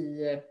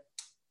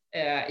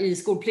i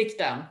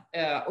skolplikten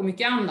och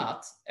mycket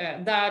annat.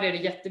 Där är det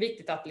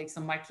jätteviktigt att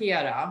liksom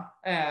markera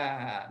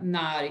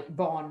när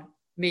barn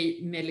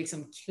med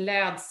liksom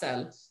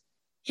klädsel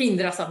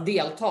hindras att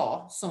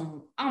delta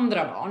som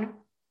andra barn.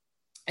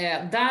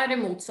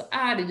 Däremot så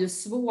är det ju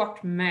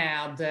svårt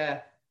med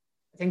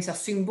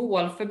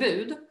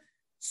symbolförbud.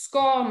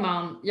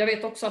 Jag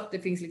vet också att det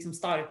finns liksom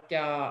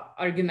starka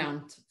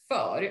argument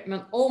för,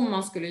 men om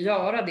man skulle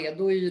göra det,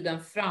 då är ju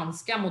den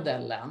franska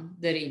modellen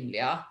det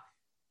rimliga.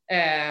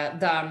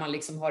 Där man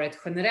liksom har ett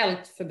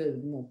generellt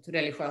förbud mot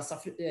religiösa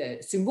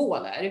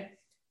symboler.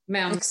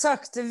 Men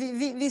exakt,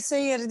 vi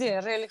säger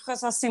det,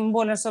 religiösa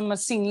symboler som är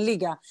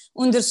synliga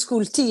under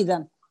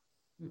skoltiden.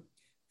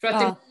 För att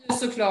det blir ju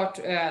såklart,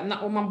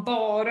 om man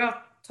bara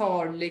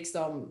tar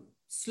liksom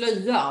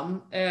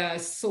slöjan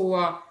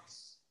så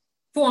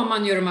får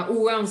man ju de här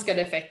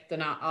oönskade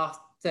effekterna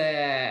att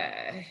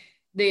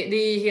det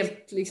är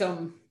helt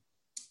liksom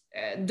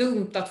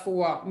dumt att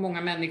få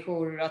många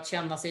människor att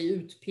känna sig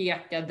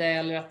utpekade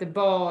eller att det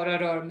bara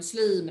rör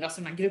muslimer,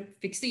 alltså den här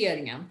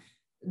gruppfixeringen.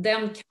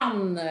 Den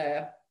kan,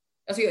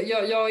 alltså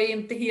jag är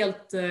inte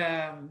helt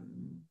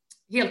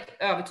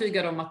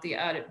övertygad om att det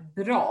är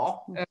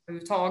bra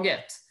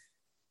överhuvudtaget.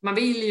 Man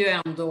vill ju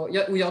ändå,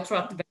 och jag tror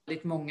att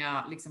väldigt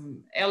många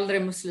liksom äldre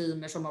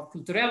muslimer som av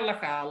kulturella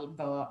skäl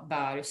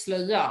bär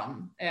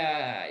slöjan.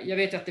 Jag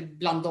vet ju att det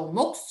bland dem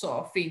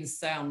också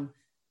finns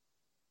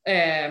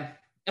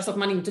alltså att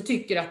man inte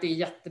tycker att det är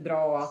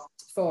jättebra att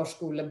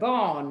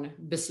förskolebarn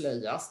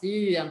beslöjas. Det är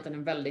ju egentligen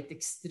en väldigt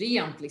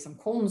extremt liksom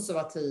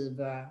konservativ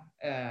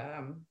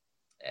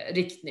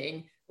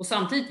riktning. Och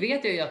samtidigt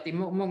vet jag ju att i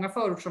många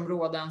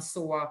förortsområden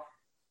så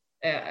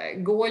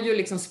går ju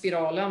liksom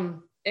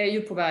spiralen är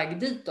ju på väg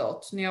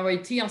ditåt. När jag var i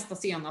Tensta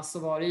senast så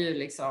var det ju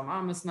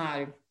liksom, sån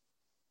här,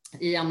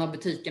 i en av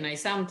butikerna i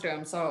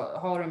centrum så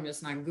har de ju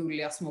såna här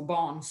gulliga små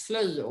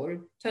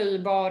barnslöjor,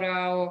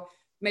 töjbara och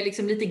med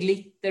liksom lite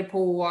glitter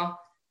på.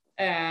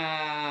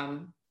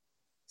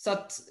 Så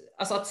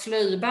att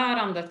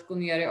slöjbärandet går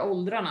ner i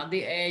åldrarna,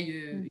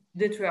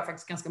 det tror jag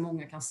faktiskt ganska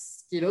många kan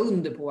skriva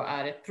under på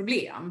är ett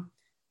problem.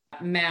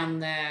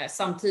 Men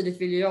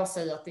samtidigt vill jag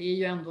säga att det är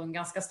ju ändå en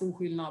ganska stor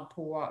skillnad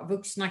på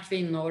vuxna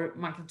kvinnor.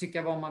 Man kan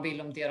tycka vad man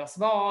vill om deras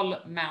val,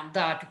 men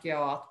där tycker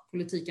jag att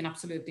politiken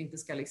absolut inte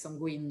ska liksom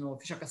gå in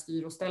och försöka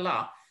styra och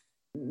ställa.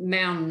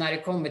 Men när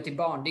det kommer till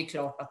barn, det är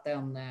klart att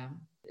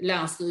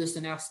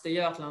Länsstyrelsen i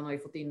Östergötland har ju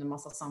fått in en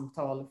massa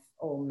samtal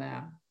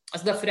om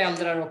Alltså där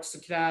föräldrar också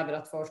kräver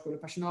att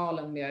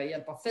förskolepersonalen med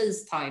hjälp av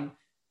FaceTime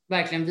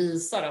verkligen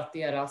visar att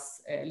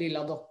deras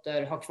lilla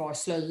dotter har kvar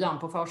slöjan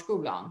på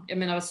förskolan. Jag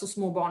menar, så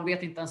små barn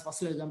vet inte ens vad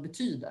slöjan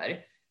betyder.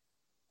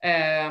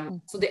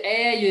 Så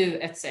det är ju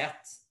ett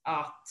sätt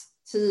att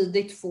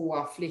tidigt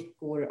få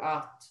flickor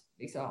att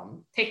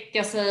liksom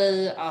täcka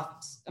sig,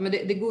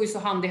 det går ju så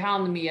hand i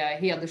hand med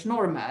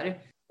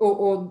hedersnormer.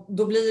 Och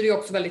då blir det ju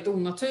också väldigt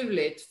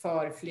onaturligt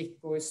för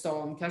flickor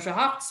som kanske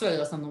har haft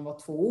slöja sedan de var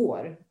 2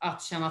 år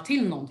att känna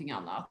till någonting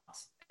annat.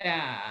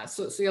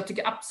 Så jag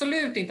tycker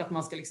absolut inte att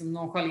man ska liksom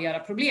nonchalera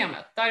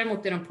problemet.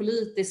 Däremot är den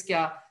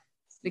politiska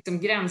liksom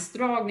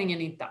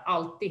gränsdragningen inte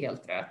alltid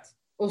helt rätt.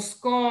 Och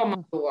ska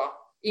man då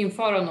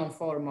införa någon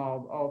form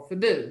av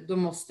förbud, då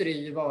måste det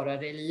ju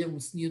vara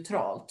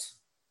religionsneutralt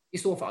i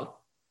så fall.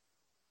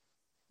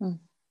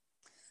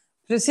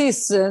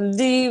 Precis,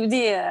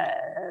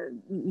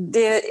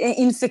 det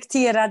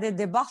infekterade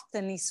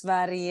debatten i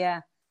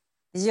Sverige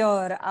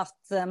gör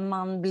att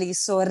man blir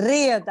så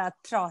rädd att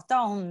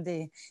prata om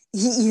det.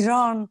 I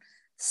Iran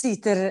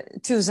sitter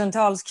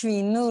tusentals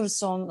kvinnor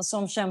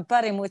som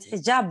kämpar emot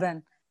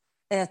hijaben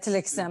till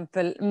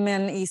exempel.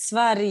 Men i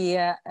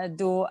Sverige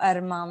då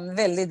är man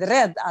väldigt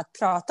rädd att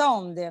prata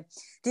om det.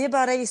 Det är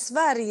bara i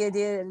Sverige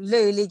det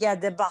löjliga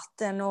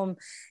debatten om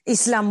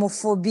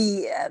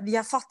islamofobi.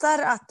 Jag fattar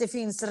att det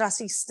finns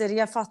rasister.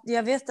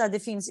 Jag vet att det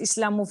finns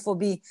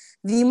islamofobi.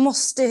 Vi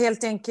måste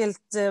helt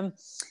enkelt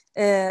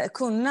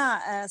kunna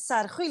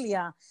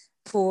särskilja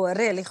på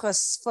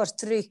religiös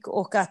förtryck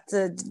och att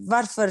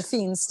varför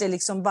finns det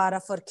liksom bara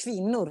för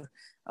kvinnor.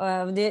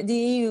 Det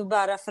är ju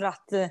bara för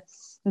att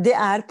det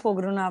är på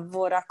grund av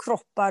våra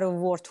kroppar och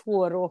vårt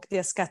hår och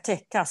det ska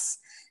täckas.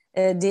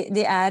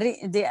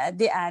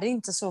 Det är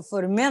inte så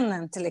för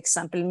männen till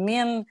exempel.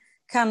 Män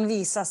kan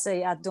visa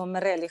sig att de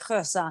är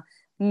religiösa,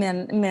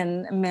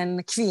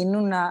 men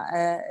kvinnorna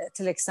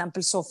till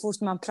exempel, så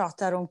fort man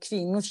pratar om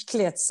kvinnors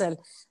klädsel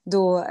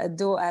då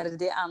är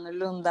det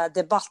annorlunda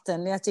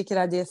debatten. Jag tycker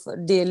att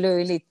det är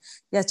löjligt.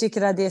 Jag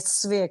tycker att det är ett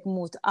svek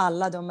mot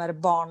alla de här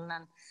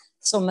barnen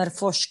som är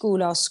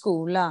förskola och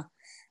skola.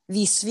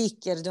 Vi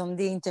sviker dem,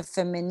 det är inte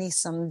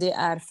feminism, det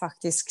är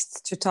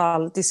faktiskt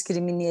total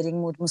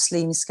diskriminering mot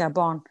muslimska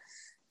barn.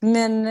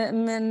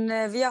 Men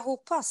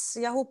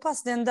jag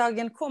hoppas den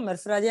dagen kommer,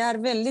 för att jag har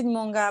väldigt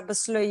många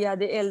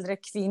beslöjade äldre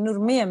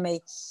kvinnor med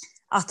mig,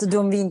 att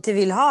de inte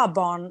vill ha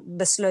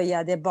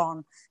beslöjade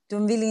barn.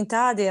 De vill inte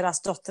ha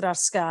deras döttrar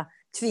ska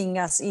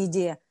tvingas i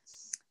det.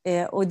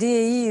 Och det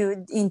är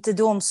ju inte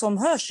de som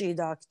hörs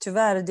idag.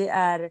 Tyvärr, det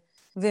är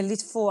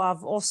väldigt få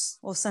av oss,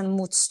 och sen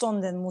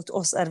motstånden mot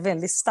oss är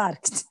väldigt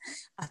starkt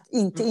att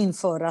inte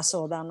införa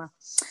sådana.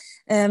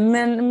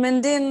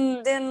 Men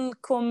den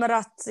kommer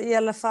att i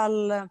alla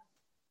fall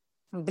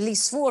bli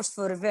svårt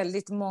för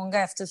väldigt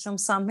många, eftersom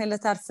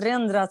samhället har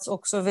förändrats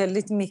också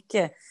väldigt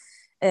mycket.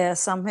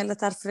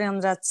 Samhället har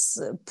förändrats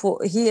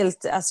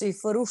alltså i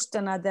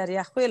förorterna där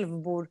jag själv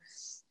bor.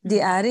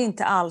 Det är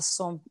inte alls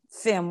som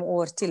 5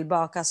 år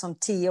tillbaka, som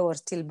 10 år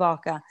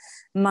tillbaka.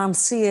 Man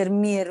ser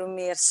mer och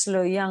mer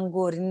slöjan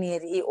går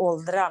ner i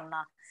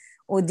åldrarna.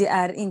 Och det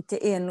är inte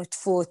 1,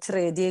 2,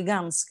 3. Det är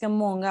ganska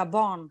många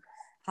barn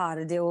har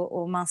det.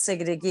 Och man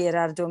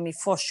segregerar dem i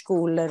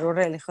förskolor och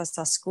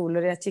religiösa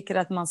skolor. Jag tycker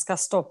att man ska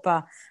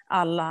stoppa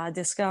alla.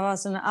 Det ska vara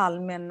såna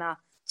allmänna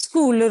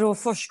skolor och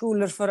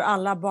förskolor för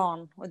alla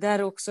barn. Och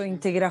där också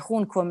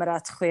integration kommer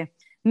att ske.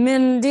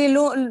 Men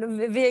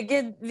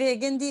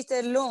vägen dit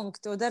är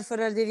långt, och därför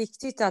är det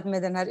viktigt att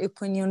med den här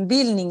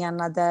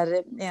opinionbildningarna,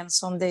 där en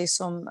som dig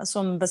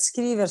som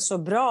beskriver så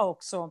bra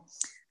också,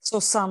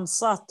 så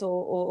sansat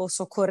och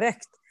så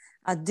korrekt,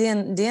 att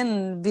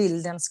den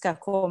bilden ska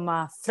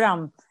komma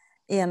fram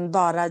än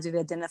bara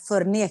den här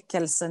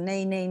förnekelsen.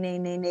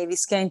 Nej, vi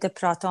ska inte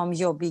prata om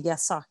jobbiga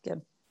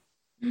saker.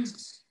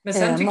 Men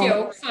sen tycker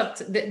jag också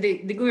att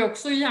det går ju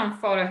också att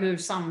jämföra hur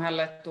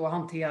samhället då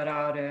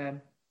hanterar.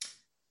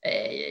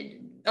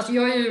 Alltså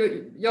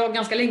jag har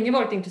ganska länge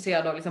varit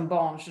intresserad av liksom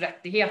barns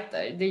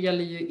rättigheter. Det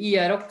gäller ju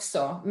er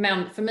också.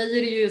 Men för mig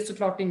är det ju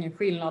såklart ingen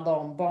skillnad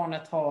om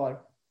barnet har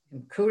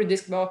en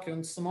kurdisk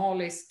bakgrund,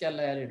 somalisk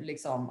eller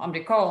liksom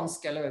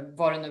amerikansk eller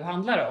vad det nu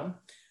handlar om.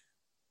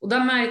 Och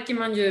där märker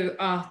man ju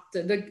att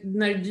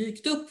när det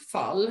dykt upp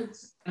fall,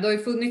 det har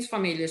ju funnits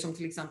familjer som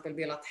till exempel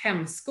velat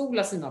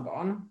hemskola sina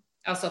barn.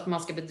 Alltså att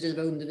man ska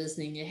bedriva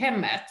undervisning i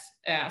hemmet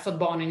så att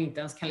barnen inte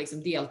ens kan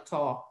liksom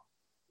delta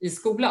i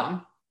skolan.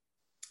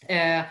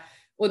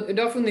 Och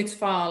det har funnits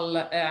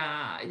fall,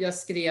 jag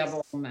skrev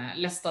om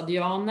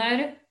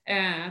lästadianer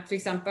till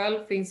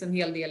exempel, finns en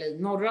hel del i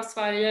norra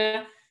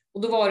Sverige.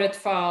 Och då var det ett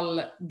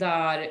fall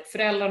där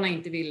föräldrarna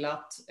inte ville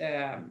att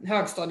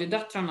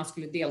högstadiedöttrarna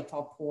skulle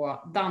delta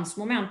på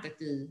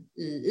dansmomentet i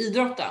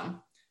idrotten.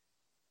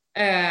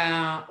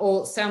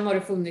 Och sen har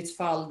det funnits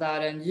fall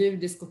där en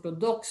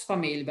judisk-ortodox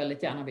familj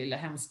väldigt gärna ville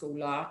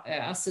hemskola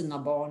sina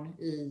barn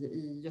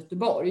i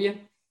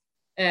Göteborg.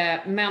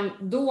 Men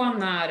då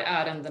när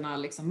ärendena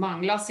liksom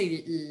manglas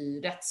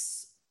i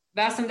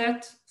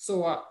rättsväsendet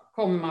så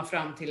kommer man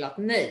fram till att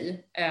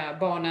nej,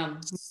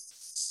 barnen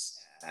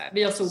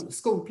vi har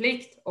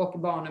skolplikt och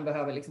barnen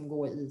behöver liksom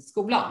gå i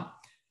skolan.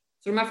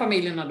 Så de här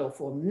familjerna då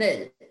får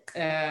nej,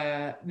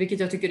 vilket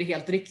jag tycker är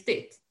helt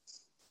riktigt.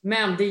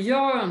 Men det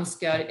jag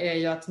önskar är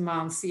ju att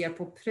man ser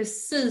på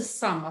precis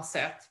samma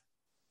sätt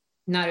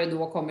när det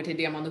då kommer till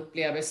det man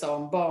upplever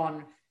som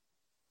barn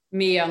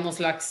med någon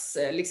slags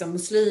liksom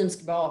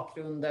muslimsk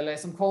bakgrund eller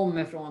som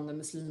kommer från den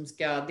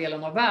muslimska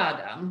delen av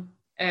världen.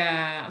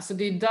 Så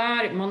det är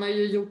där man har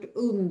ju gjort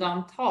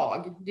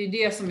undantag. Det är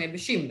det som är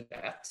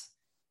bekymret.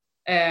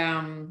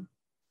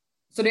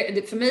 Så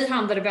för mig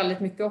handlar det väldigt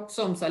mycket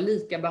också om så här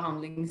lika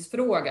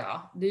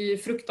behandlingsfråga. Det är ju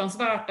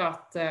fruktansvärt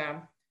att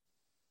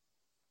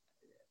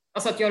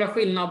göra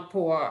skillnad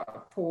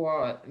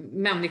på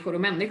människor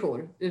och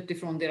människor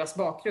utifrån deras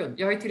bakgrund.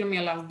 Jag har ju till och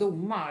med läst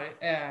domar.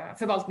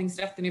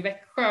 Förvaltningsrätten i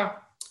Växjö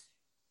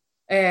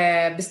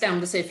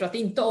bestämde sig för att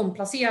inte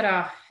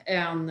omplacera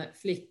en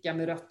flicka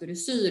med rötter i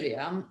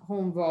Syrien.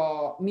 Hon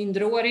var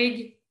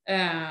minderårig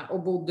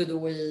och bodde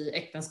då i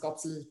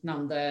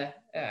äktenskapsliknande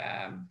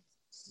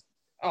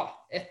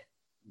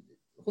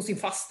hos sin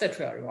faster,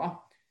 tror jag det var.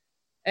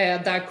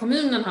 Där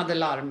kommunen hade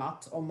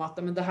larmat om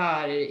att men det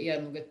här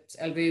är nog ett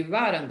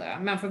LVU-ärende.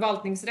 Men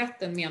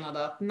förvaltningsrätten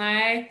menade att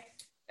nej,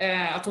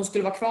 att hon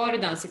skulle vara kvar i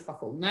den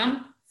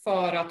situationen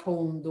för att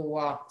hon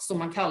då, som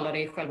man kallar det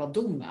i själva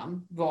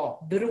domen,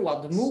 var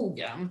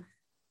brådmogen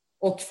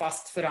och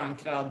fast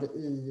förankrad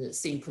i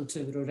sin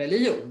kultur och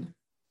religion.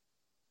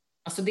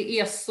 Alltså det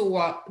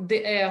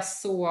är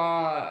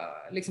så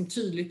liksom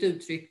tydligt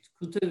uttryckt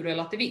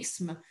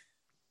kulturrelativism.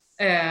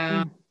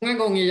 Många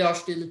gånger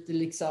görs det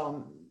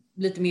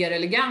lite mer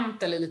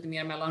elegant eller lite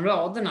mer mellan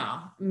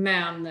raderna.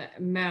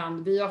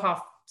 Men vi har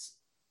haft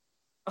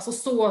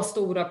så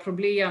stora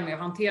problem med att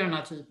hantera den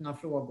här typen av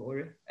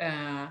frågor.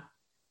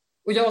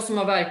 Och jag som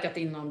har verkat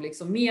inom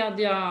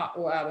media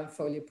och även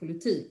följer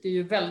politik, det är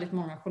ju väldigt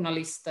många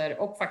journalister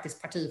och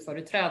faktiskt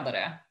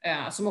partiföreträdare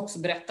som också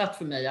berättat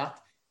för mig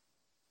att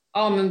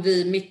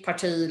mitt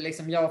parti,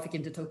 jag fick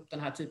inte ta upp den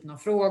här typen av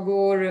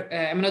frågor.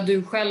 Jag menar,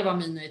 du själv,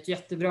 Amina, är ett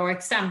jättebra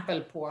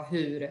exempel på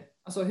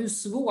hur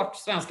svårt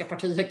svenska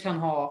partier kan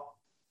ha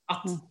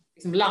att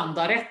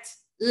landa rätt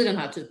i den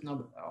här typen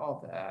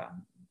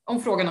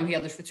om frågan om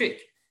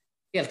hedersförtryck.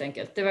 Helt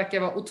enkelt. Det verkar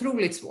vara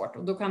otroligt svårt,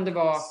 och då kan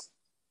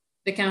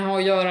det kan ha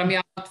att göra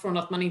med allt från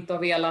att man inte har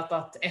velat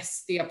att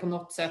SD på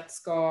något sätt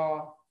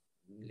ska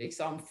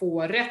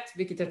få rätt,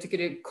 vilket jag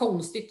tycker är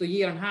konstigt att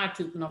ge den här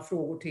typen av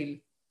frågor till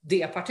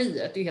det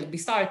partiet. Det är helt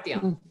bisarrt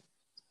igen.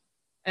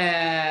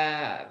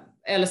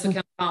 Eller så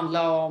kan det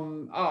handla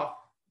om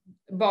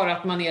bara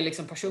att man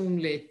är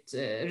personligt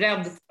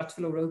rädd för att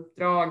förlora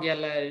uppdrag,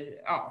 eller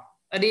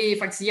det är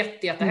faktiskt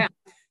jättehemskt.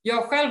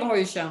 Jag själv har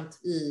ju känt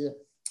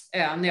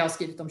när jag har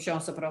skrivit om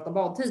könsseparata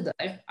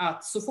badtider,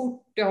 att så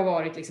fort det har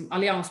varit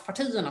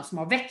allianspartierna som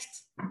har väckt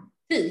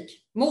kritik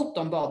mot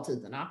de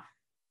badtiderna,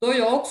 då har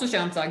jag också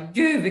känt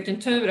gud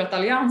vilken tur att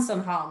alliansen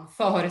hann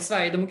före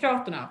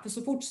Sverigedemokraterna. För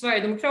så fort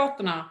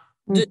Sverigedemokraterna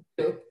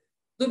dyker upp,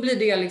 då blir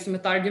det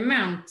ett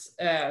argument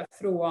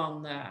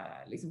från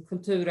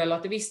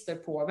kulturrelativister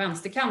på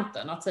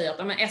vänsterkanten att säga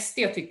att SD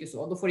tycker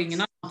så, då får ingen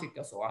annan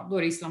tycka så. Då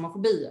är det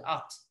islamofobi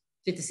att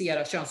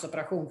kritisera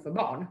könsseparation för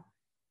barn.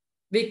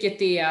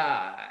 Vilket är,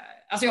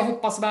 jag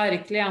hoppas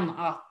verkligen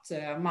att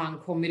man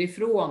kommer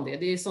ifrån det.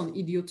 Det är sån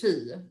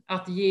idioti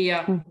att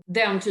ge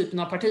den typen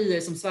av partier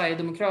som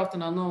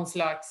Sverigedemokraterna någon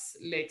slags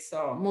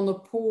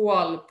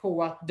monopol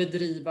på att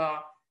bedriva,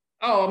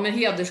 men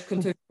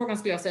hederskulturfrågan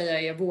skulle jag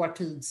säga är vår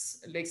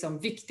tids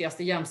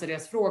viktigaste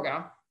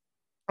jämställdhetsfråga.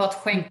 Och att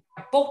skänka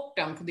bort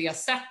den på det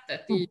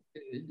sättet,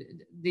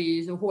 det är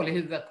ju så hål i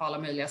huvudet på alla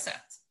möjliga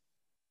sätt.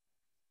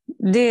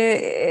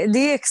 Det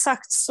är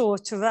exakt så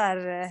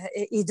tyvärr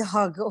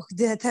idag, och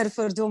det är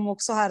därför de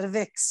också har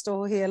växt,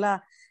 och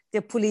hela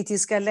det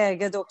politiska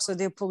läget också,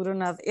 det är på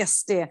grund av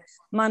SD.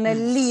 Man är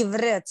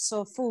livrädd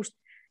så fort,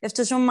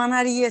 eftersom man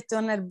har gett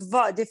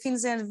det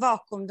finns en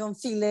vakuum, de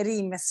fyller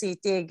i med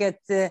sitt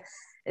eget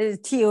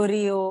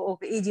teori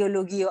och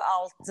ideologi och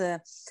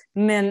allt,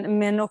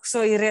 men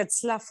också i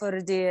rädsla för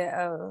det.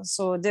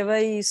 Så det var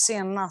ju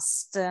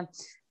senast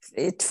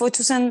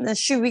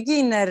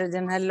 2020 när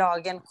den här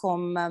lagen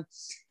kom,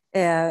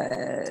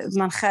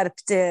 man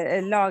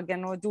skärpte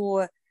lagen, och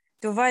då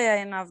var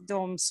jag en av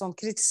dem som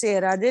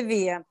kritiserade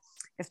det,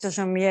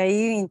 eftersom jag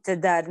är ju inte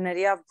där när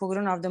jag, på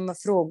grund av de här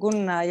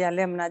frågorna, jag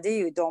lämnade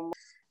ju dem.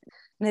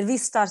 När vi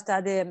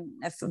startade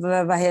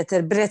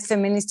brett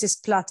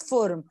feministisk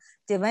plattform,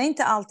 det var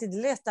inte alltid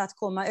lätt att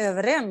komma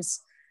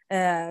överens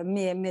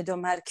med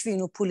de här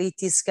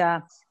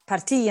kvinnopolitiska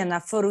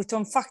partierna,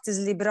 förutom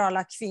faktiskt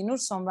liberala kvinnor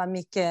som var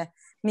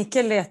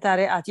mycket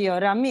lättare att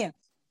göra med.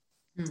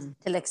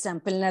 Till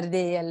exempel när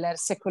det gäller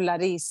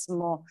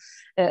sekularism och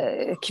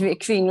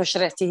kvinnors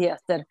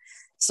rättigheter.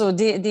 Så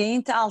det är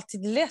inte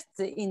alltid lätt,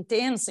 inte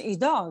ens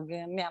idag,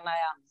 menar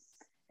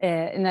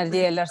jag, när det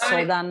gäller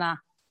sådana.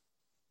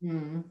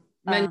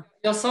 Men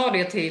jag sa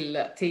det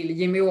till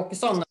Jimmy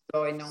Åkesson när jag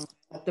var i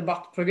något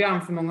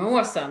debattprogram för många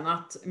år sedan,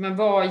 men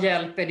vad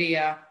hjälper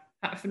det?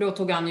 För då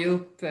tog han ju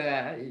upp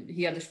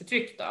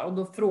hedersförtryck, och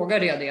då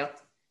frågade jag det,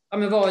 att ja,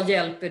 men vad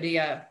hjälper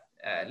det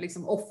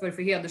liksom offer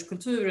för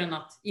hederskulturen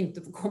att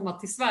inte få komma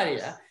till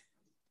Sverige?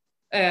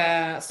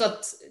 Så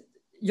att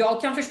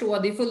jag kan förstå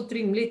att det är fullt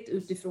rimligt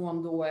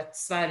utifrån då ett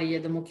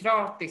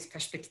Sverigedemokratiskt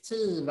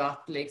perspektiv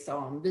att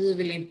liksom, vi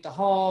vill inte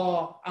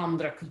ha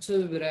andra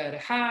kulturer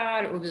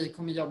här och vi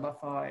kommer jobba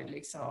för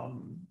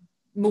liksom,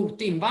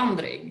 mot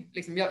invandring.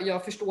 Liksom,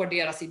 jag förstår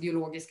deras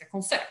ideologiska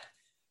koncept.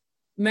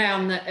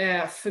 Men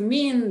för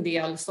min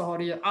del så har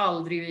det ju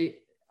aldrig...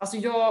 Alltså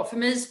för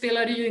mig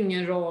spelar det ju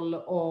ingen roll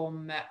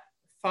om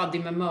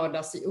Fadime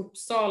mördas i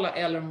Uppsala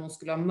eller om hon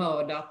skulle ha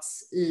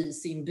mördats i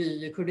sin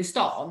by i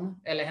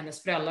Kurdistan eller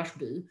hennes föräldrars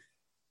by.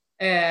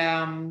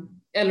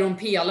 Eller om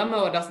Pela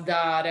mördas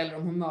där eller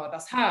om hon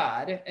mördas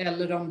här.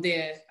 Eller om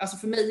det... Alltså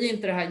för mig är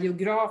inte det här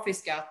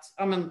geografiska att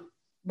ja, men,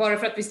 bara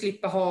för att vi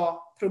slipper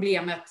ha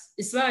problemet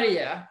i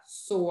Sverige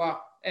så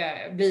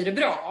blir det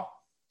bra.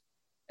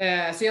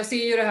 Så jag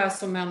ser ju det här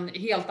som en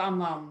helt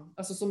annan,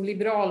 alltså som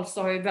liberal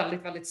så har jag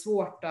väldigt, väldigt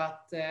svårt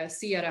att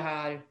se det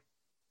här,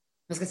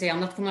 jag ska säga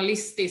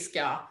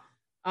nationalistiska,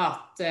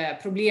 att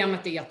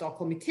problemet är att det har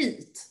kommit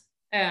hit.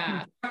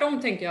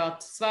 Tvärtom tänker jag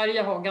att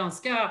Sverige har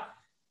ganska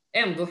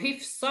ändå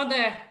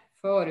hyfsade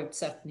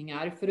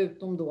förutsättningar,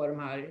 förutom då de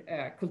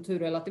här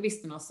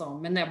kulturrelativisterna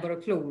som med näbbar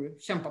och klor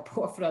kämpar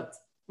på för att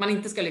man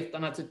inte ska lyfta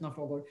den här typen av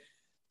frågor.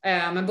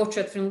 Men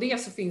bortsett från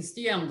det så finns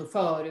det ju ändå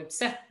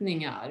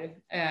förutsättningar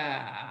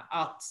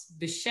att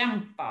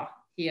bekämpa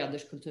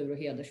hederskultur och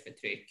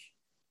hedersförtryck.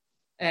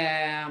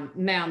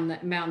 Men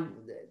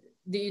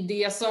det är ju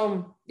det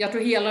som, jag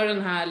tror hela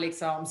den här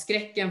liksom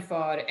skräcken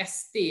för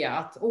SD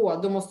att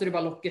då måste det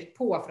vara locket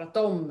på för att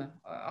de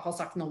har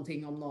sagt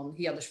någonting om någon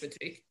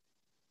hedersförtryck.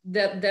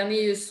 Den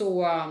är ju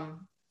så,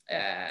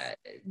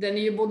 den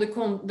är ju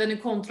den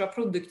är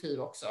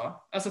kontraproduktiv också.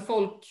 Alltså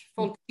folk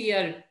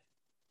ser.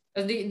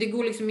 Alltså det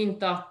går liksom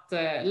inte att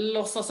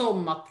låtsas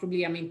om att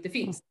problem inte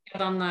finns.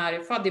 Redan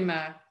när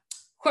Fadime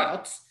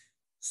sköts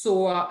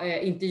så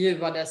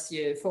intervjuades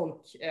ju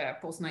folk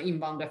på såna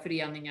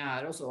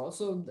invandrarföreningar och så.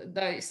 Så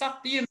där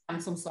satt det ju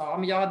män som sa,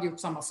 men jag hade gjort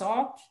samma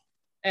sak.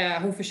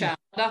 Hon förtjänade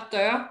att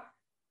dö.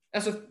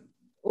 Alltså,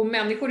 och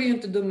människor är ju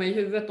inte dumma i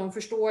huvudet. De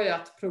förstår ju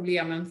att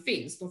problemen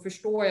finns. De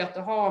förstår ju att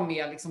det har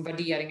med liksom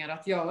värderingar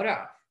att göra.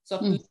 Så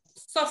att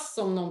låtsas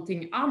som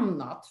någonting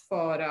annat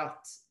för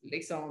att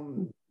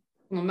liksom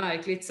på något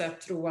märkligt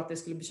sätt tro att det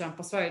skulle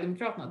bekämpa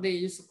Sverigedemokraterna. Det är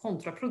ju så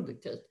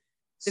kontraproduktivt.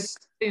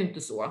 Det är ju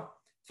inte så.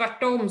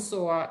 Tvärtom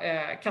så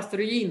kastar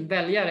du in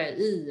väljare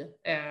i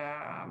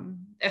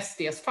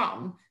SDs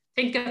famn.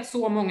 Tänk att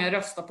så många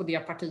röstar på det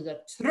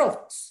partiet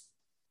trots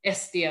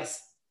SDs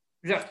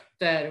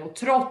rötter och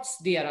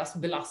trots deras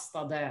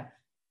belastade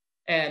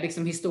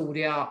liksom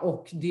historia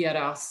och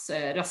deras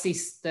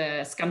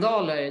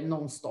rasistskandaler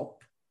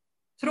nonstop.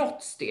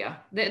 Trots det.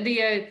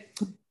 Det är...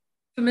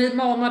 För mig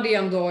manar det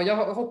ändå, jag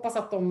hoppas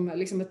att de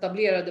liksom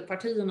etablerade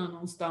partierna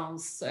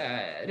någonstans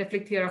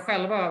reflekterar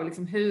själva över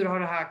liksom hur har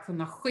det här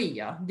kunnat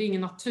ske. Det är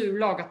ingen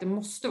naturlag att det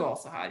måste vara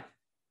så här.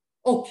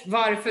 Och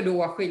varför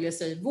då skiljer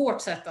sig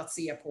vårt sätt att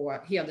se på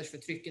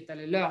hedersförtrycket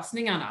eller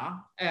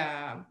lösningarna?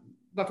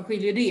 Varför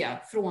skiljer det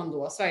från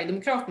då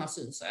Sverigedemokraternas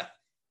synsätt?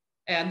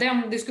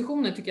 Den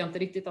diskussionen tycker jag inte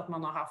riktigt att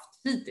man har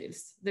haft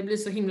hittills. Det blir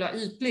så himla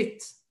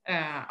ytligt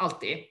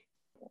alltid.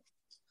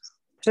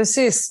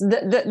 Precis.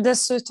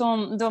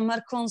 Dessutom, de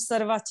här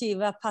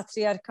konservativa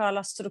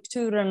patriarkala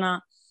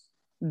strukturerna,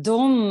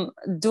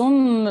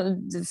 de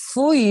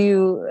får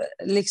ju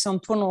liksom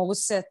på något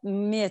sätt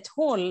med ett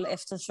håll,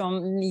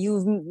 eftersom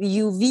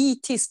ju vi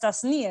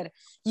tystas ner,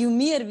 ju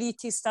mer vi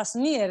tystas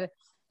ner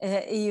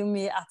i och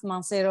med att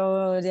man säger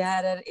att det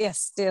här är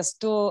SDs,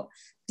 då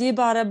det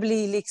bara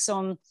blir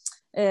liksom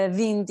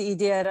vind i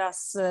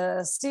deras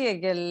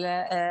segel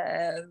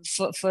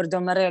för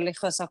de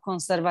religiösa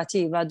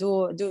konservativa.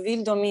 Då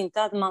vill de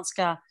inte att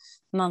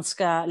man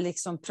ska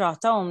liksom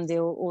prata om det,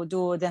 och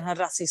då det här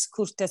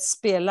rasistkortet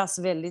spelas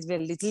väldigt,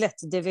 väldigt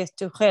lätt. Det vet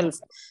du själv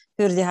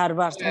hur det har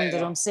varit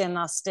under de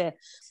senaste.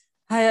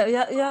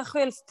 Jag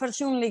själv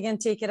personligen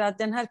tycker att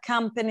den här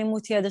kampen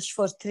emot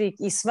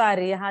hedersförtryck i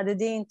Sverige, hade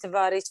det inte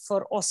varit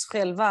för oss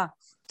själva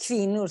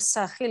kvinnor,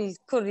 särskilt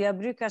jag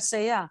brukar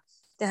säga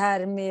det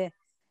här med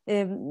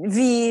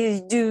vi,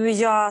 du,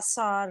 jag,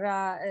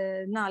 Sara,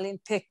 Nalin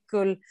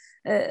Pekul,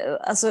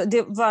 alltså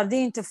det var det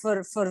inte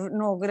för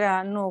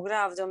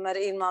några av de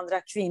här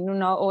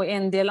invandrarkvinnorna och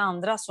en del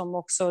andra som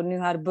också nu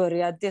har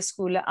börjat, det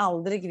skulle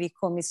aldrig vi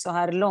kommit så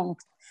här långt.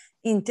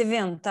 Inte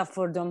vänta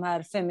för de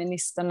här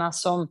feministerna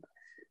som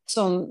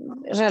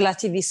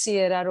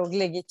relativiserar och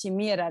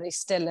legitimerar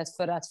istället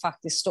för att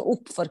faktiskt stå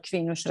upp för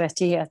kvinnors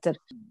rättigheter.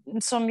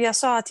 Som jag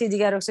sa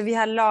tidigare också, vi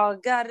har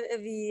lagar,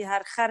 vi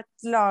har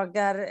skärpt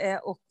lagar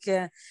och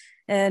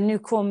nu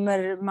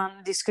kommer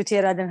man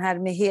diskutera den här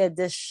med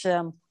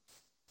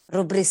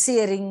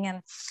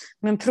hedersrubriceringen.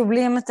 Men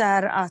problemet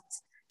är att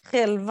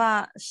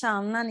själva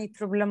kärnan i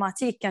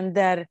problematiken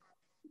där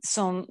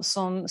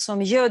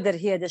som göder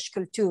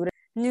hederskultur.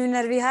 Nu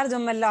när vi har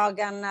de här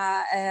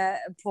lagarna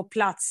på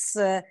plats,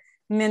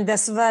 men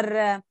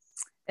dessvärre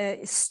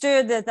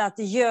stödet att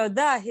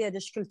göda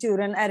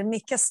hederskulturen är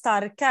mycket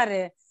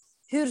starkare.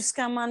 Hur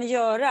ska man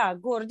göra?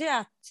 Går det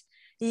att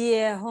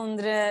ge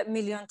 100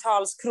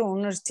 miljontals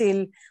kronor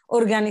till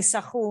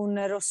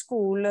organisationer och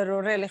skolor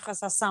och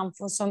religiösa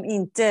samfund som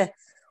inte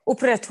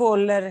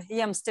upprätthåller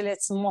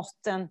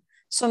jämställdhetsmåtten,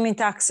 som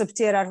inte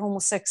accepterar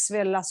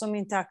homosexuella, som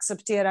inte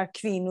accepterar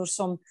kvinnor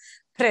som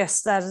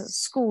präster,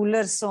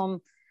 skolor som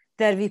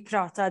där vi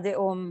pratade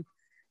om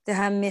det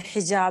här med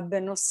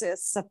hijaben och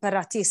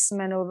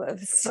separatismen och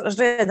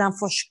redan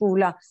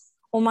förskola.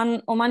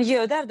 Om man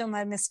göder de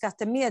här med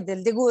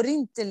skattemedel, det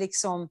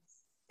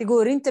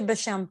går inte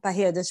bekämpa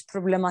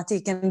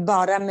hedersproblematiken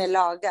bara med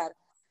lagar.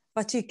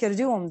 Vad tycker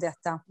du om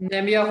detta?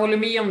 Nej, men jag håller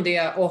med om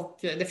det, och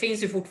det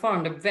finns ju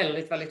fortfarande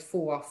väldigt, väldigt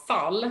få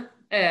fall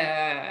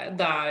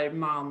där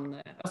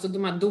man, alltså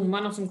de här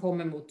domarna som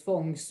kommer mot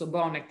tvångs- och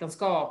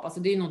barnäktenskap, alltså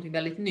det är något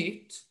väldigt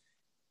nytt.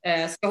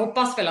 Så jag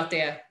hoppas väl att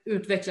det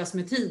utvecklas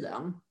med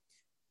tiden.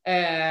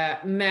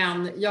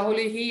 Men jag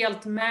håller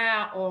helt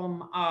med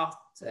om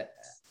att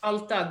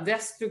allt det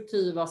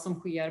destruktiva som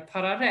sker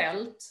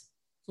parallellt,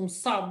 som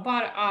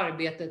sabbar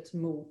arbetet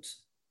mot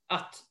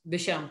att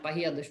bekämpa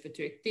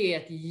hedersförtryck, det är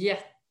ett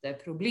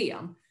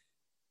jätteproblem.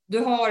 Du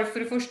har för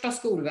det första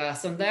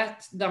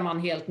skolväsendet, där man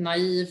helt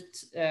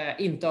naivt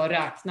inte har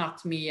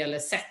räknat med eller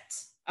sett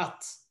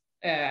att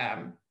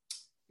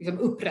liksom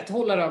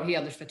upprätthållare av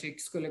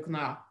hedersförtryck skulle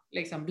kunna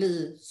liksom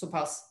bli så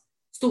pass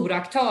stora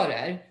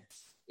aktörer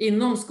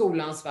inom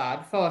skolans värld,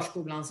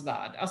 förskolans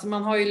värld. Alltså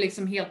man har ju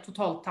liksom helt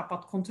totalt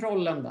tappat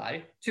kontrollen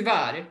där,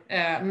 tyvärr.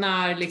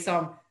 När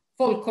liksom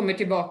folk kommer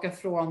tillbaka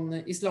från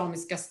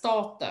Islamiska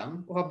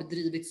staten och har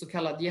bedrivit så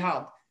kallad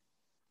jihad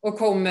och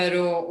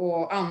kommer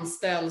och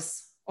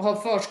anställs och har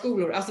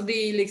förskolor. Alltså det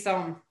är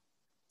liksom,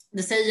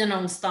 det säger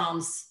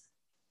någonstans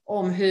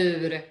om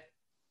hur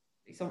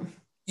liksom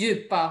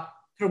djupa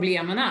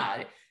problemen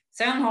är.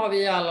 Sen har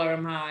vi alla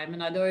de här,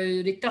 men det har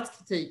ju riktats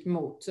kritik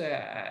mot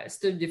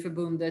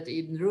studieförbundet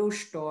Ibn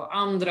Rushd och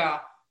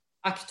andra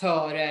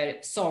aktörer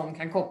som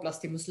kan kopplas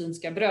till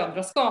Muslimska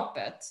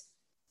brödraskapet.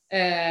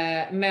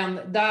 Men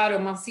där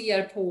om man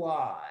ser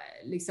på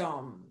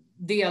liksom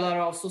delar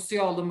av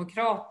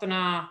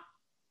Socialdemokraterna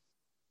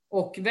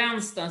och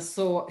vänstern,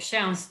 så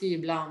känns det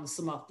ibland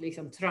som att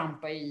liksom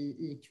trampa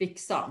i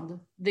kvicksand.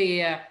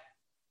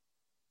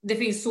 Det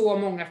finns så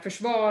många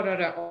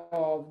försvarare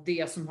av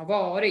det som har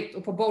varit,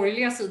 och på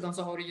borgerliga sidan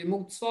så har det ju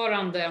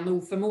motsvarande en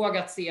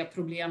oförmåga att se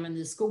problemen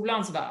i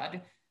skolans värld.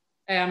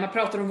 Man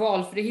pratar om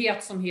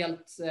valfrihet som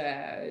helt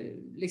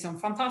liksom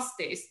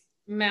fantastiskt,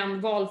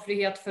 men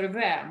valfrihet för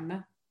vem?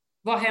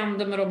 Vad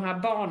händer med de här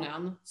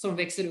barnen som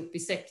växer upp i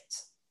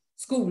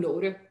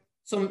sektskolor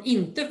som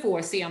inte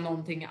får se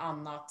någonting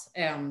annat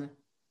än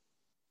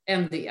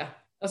det?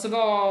 Alltså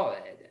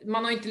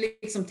man har inte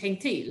liksom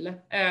tänkt till.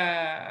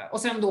 Och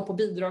sen då på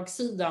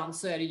bidragssidan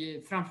så är det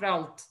ju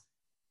framförallt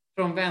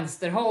från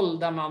vänsterhåll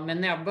där man med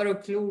näbbar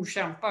och klor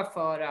kämpar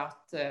för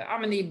att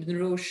Ibn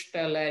Rushd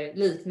eller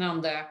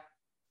liknande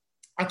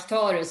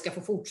aktörer ska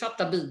få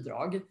fortsatta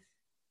bidrag.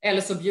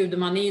 Eller så bjuder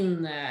man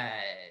in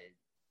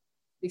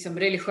liksom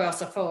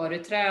religiösa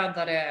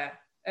företrädare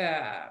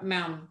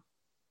men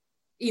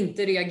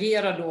inte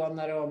reagerar då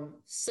när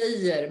de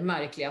säger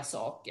märkliga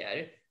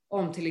saker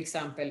om till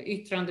exempel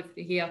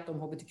yttrandefrihet, om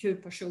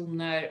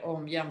hbtq-personer,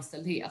 om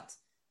jämställdhet.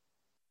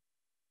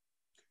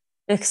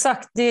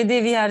 Exakt, det är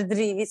det vi har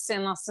drivit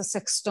senaste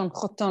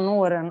 16-17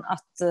 åren,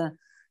 att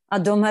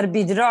de här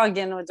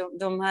bidragen och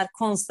de här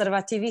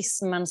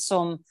konservativismen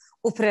som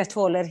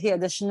upprätthåller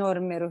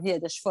hedersnormer och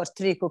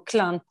hedersförtryck och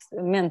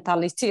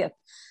klantmentalitet.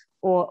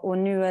 Och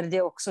nu är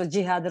det också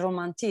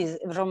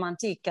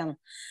jihad-romantiken.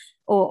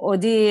 Och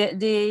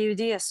det är ju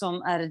det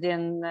som är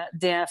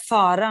den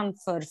faran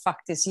för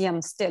faktiskt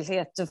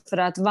jämställdhet. För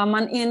att vad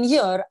man än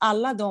gör,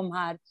 alla de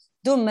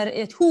är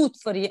ett hot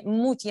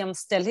mot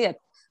jämställdhet,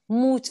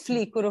 mot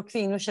flickor och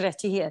kvinnors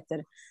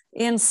rättigheter.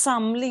 En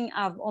samling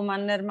av,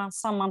 när man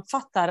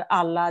sammanfattar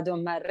alla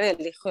de här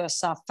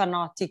religiösa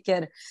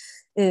fanatiker,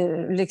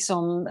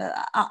 liksom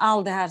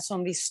allt det här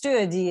som vi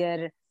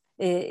stödjer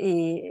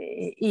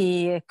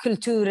i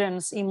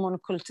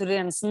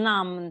mångkulturens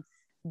namn,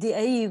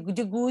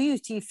 det går ju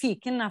till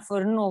fickorna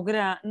för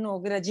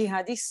några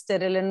jihadister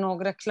eller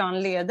några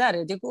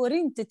klanledare. Det går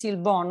inte till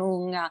barn och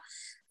unga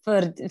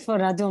för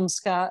att de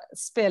ska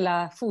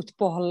spela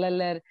fotboll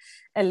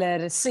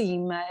eller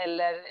simma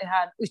eller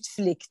ha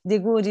utflykt. Det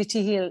går ju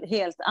till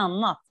helt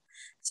annat.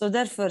 Så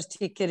därför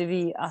tycker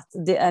vi att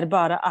det är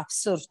bara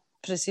absurt,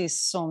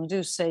 precis som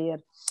du säger.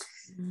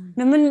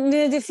 Men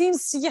det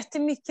finns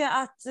jättemycket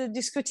att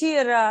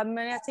diskutera,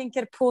 men jag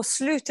tänker på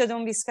slutet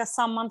om vi ska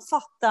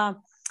sammanfatta.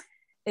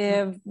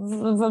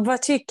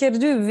 Vad tycker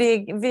du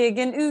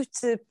vägen ut,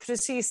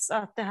 precis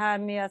att det här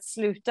med att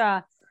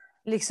sluta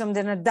liksom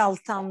den här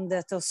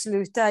daltandet och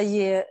sluta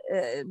ge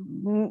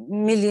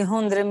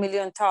 100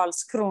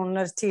 miljontals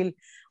kronor till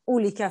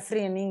olika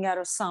föreningar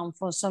och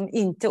samfund som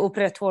inte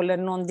upprätthåller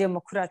någon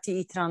demokrati,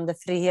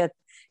 yttrandefrihet,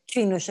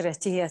 kvinnors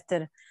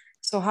rättigheter.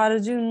 Så har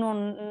du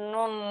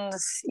någon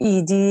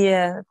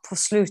idé på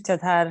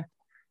slutet här?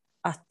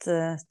 att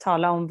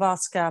tala om vad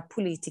ska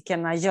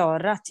politikerna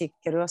göra,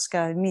 tycker du, vad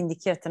ska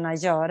myndigheterna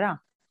göra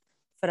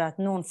för att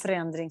någon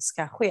förändring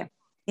ska ske.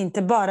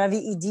 Inte bara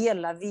vi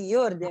ideella, vi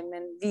gör det,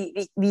 men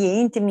vi är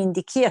inte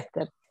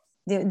myndigheter.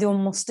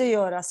 De måste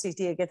göra sitt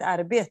eget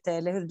arbete,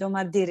 eller hur? De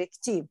har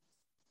direktiv.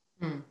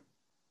 Mm.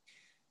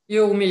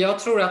 Jo, men jag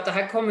tror att det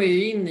här kommer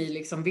ju in i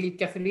liksom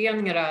vilka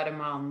föreningar är det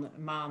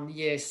man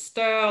ger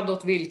stöd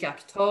åt, vilka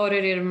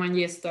aktörer är det man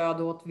ger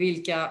stöd åt,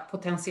 vilka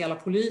potentiella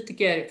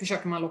politiker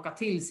försöker man locka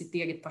till sitt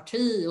eget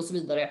parti och så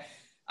vidare.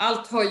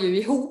 Allt hör ju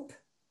ihop.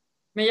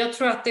 Men jag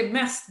tror att det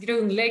mest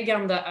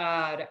grundläggande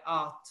är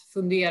att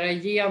fundera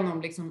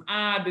igenom, liksom,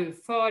 är du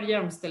för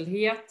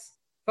jämställdhet,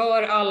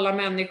 för alla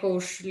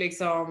människors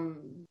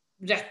liksom,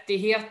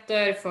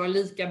 rättigheter, för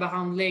lika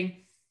behandling?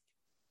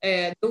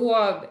 Då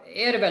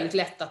är det väldigt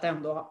lätt att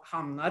ändå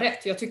hamna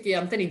rätt. Jag tycker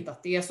egentligen inte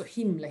att det är så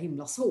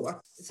himla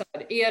svårt. Så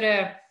här,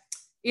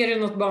 är det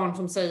något barn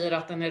som säger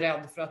att den är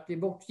rädd för att bli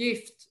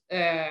bortgift,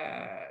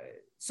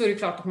 så är det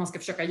klart att man ska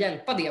försöka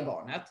hjälpa det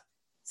barnet.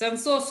 Sen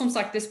så, som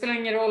sagt, det spelar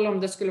ingen roll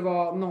om det skulle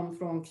vara någon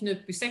från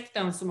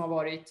Knutbysekten som har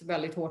varit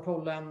väldigt hårt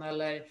hållen,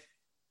 eller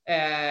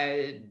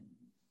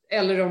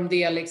om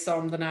det är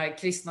liksom den här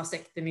kristna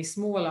sekten i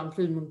Småland,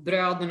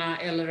 Plymouthbröderna,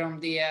 eller om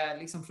det är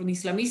liksom från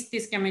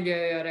islamistiska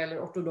miljöer, eller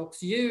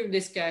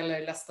ortodox-judiska,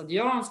 eller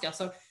lästadianska.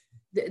 Alltså,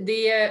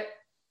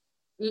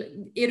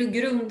 är du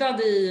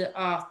grundad i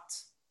att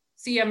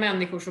se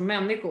människor som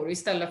människor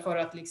istället för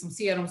att liksom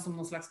se dem som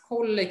någon slags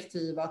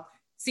kollektiv, att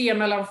se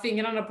mellan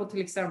fingrarna på,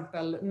 till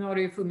exempel, nu har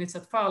det ju funnits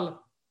ett fall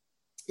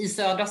i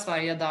södra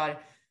Sverige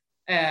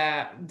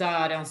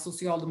där en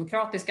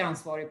socialdemokratisk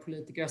ansvarig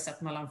politiker har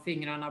sett mellan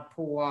fingrarna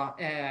på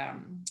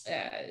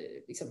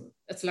liksom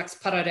ett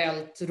slags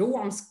parallellt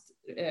romskt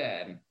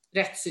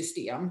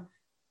rättssystem.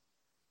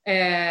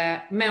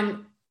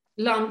 Men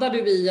landar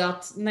du i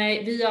att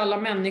nej, vi alla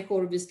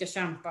människor, vi ska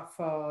kämpa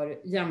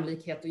för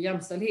jämlikhet och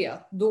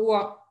jämställdhet,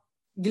 då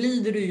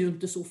glider du ju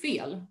inte så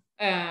fel.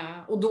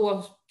 Och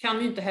då kan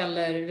du inte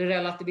heller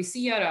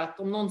relativisera att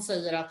om någon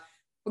säger att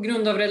på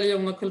grund av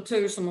religion och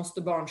kultur så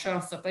måste barn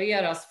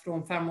könssepareras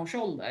från 5 års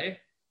ålder,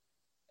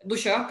 då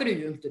köper du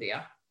ju inte det.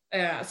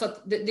 Så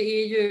att det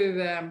är ju,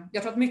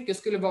 jag tror att mycket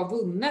skulle vara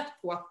vunnet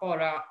på att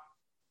bara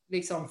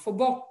liksom få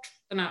bort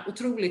den här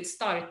otroligt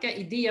starka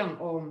idén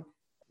om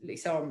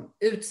liksom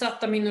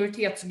utsatta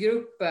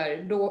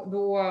minoritetsgrupper.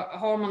 Då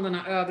har man den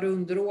här övre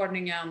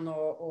underordningen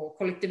och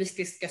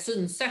kollektivistiska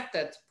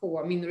synsättet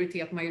på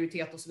minoritet,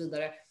 majoritet och så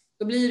vidare.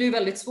 Då blir det ju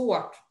väldigt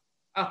svårt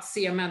att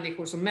se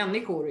människor som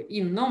människor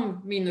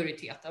inom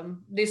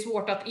minoriteten. Det är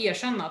svårt att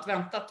erkänna, att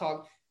vänta ett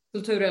tag.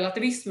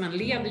 Kulturrelativismen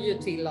leder ju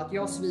till att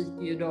jag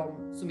sviker ju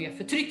de som är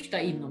förtryckta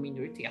inom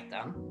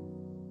minoriteten.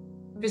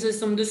 Precis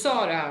som du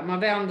sa det här, man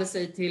vänder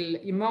sig till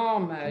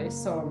imamer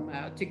som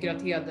tycker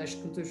att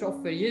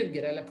hederskultursoffer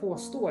ljuger eller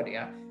påstår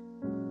det.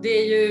 Det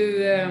är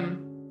ju,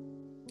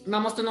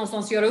 man måste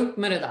någonstans göra upp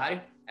med det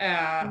där.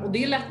 Och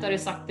det är lättare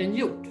sagt än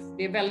gjort.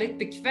 Det är väldigt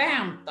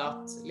bekvämt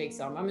att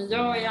liksom, ja, men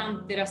jag är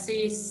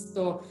antirasist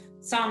och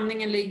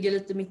sanningen ligger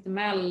lite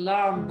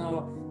mittemellan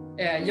och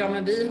ja,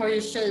 men vi har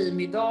ju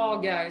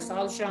tjejmiddagar så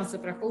all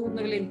könsseparation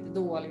är väl inte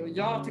dålig och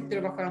jag tyckte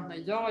det var skönt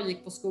när jag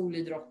gick på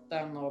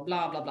skolidrotten och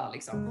bla bla bla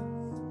liksom.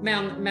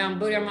 Men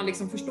börjar man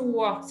liksom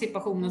förstå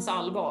situationens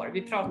allvar,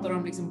 vi pratar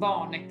om liksom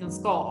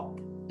barnäktenskap,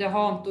 det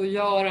har inte att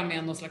göra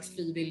med någon slags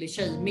frivillig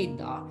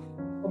tjejmiddag.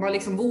 Om man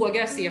liksom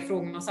vågar se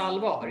frågornas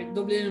allvar,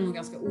 då blir det nog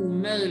ganska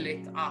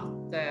omöjligt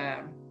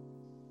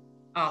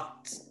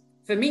att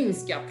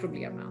förminska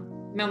problemen.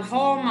 Men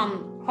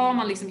har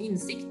man liksom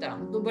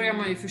insikten, då börjar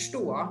man ju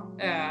förstå.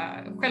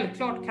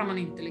 Självklart kan man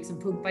inte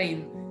liksom pumpa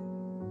in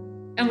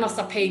en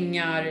massa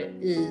pengar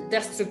i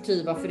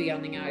destruktiva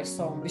föreningar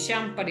som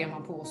bekämpar det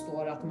man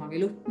påstår att man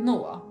vill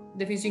uppnå.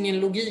 Det finns ju ingen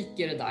logik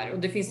i det där och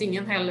det finns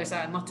ingen heller så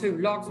här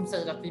naturlag som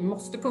säger att vi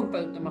måste pumpa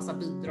ut en massa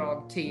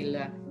bidrag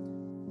till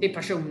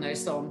personer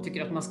som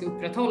tycker att man ska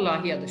upprätthålla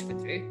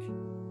hedersförtryck.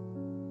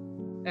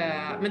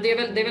 Men det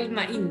är väl den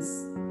här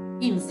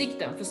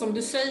insikten. För som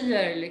du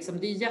säger, liksom,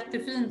 det är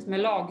jättefint med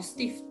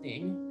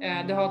lagstiftning.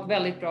 Det har ett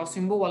väldigt bra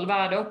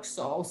symbolvärde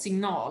också och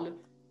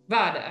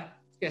signalvärde,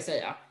 ska jag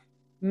säga.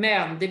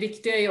 Men det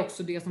viktiga är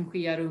också det som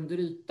sker under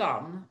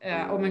ytan.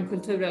 Om en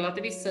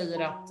kulturrelativist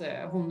säger att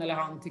hon eller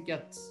han tycker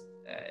att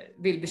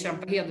vill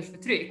bekämpa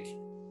hedersförtryck,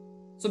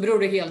 så beror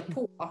det helt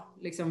på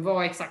liksom,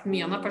 vad exakt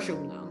menar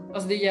personen.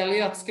 Alltså det gäller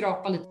ju att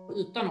skrapa lite på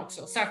ytan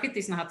också. Särskilt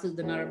i såna här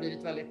tider när det har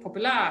blivit väldigt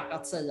populärt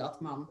att säga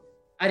att man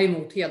är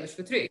emot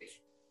hedersförtryck.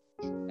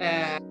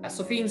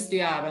 Så finns det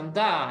ju även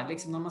där,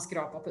 liksom, när man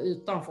skrapar på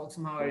ytan, folk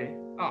som har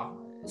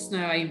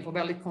snöat in på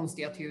väldigt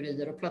konstiga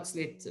teorier och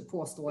plötsligt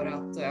påstår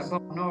att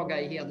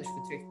barnaga är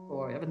hedersförtryck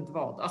och jag vet inte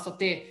vad. Alltså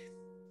att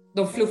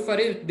de fluffar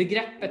ut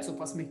begreppet så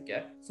pass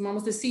mycket. Så man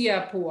måste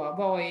se på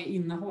vad är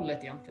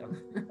innehållet egentligen.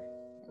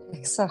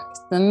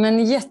 Exakt,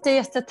 men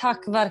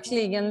jättetack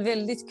verkligen.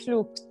 Väldigt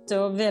klokt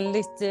och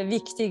väldigt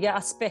viktiga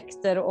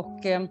aspekter och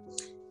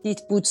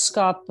ditt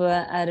budskap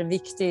är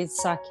viktigt,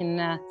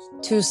 Sakin.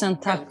 Tusen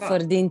tack för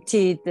din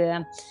tid.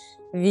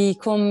 Vi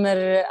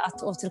kommer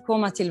att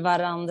återkomma till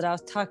varandra.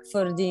 Tack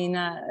för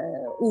dina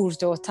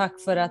ord och tack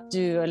för att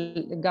du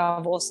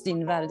gav oss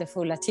din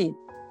värdefulla tid.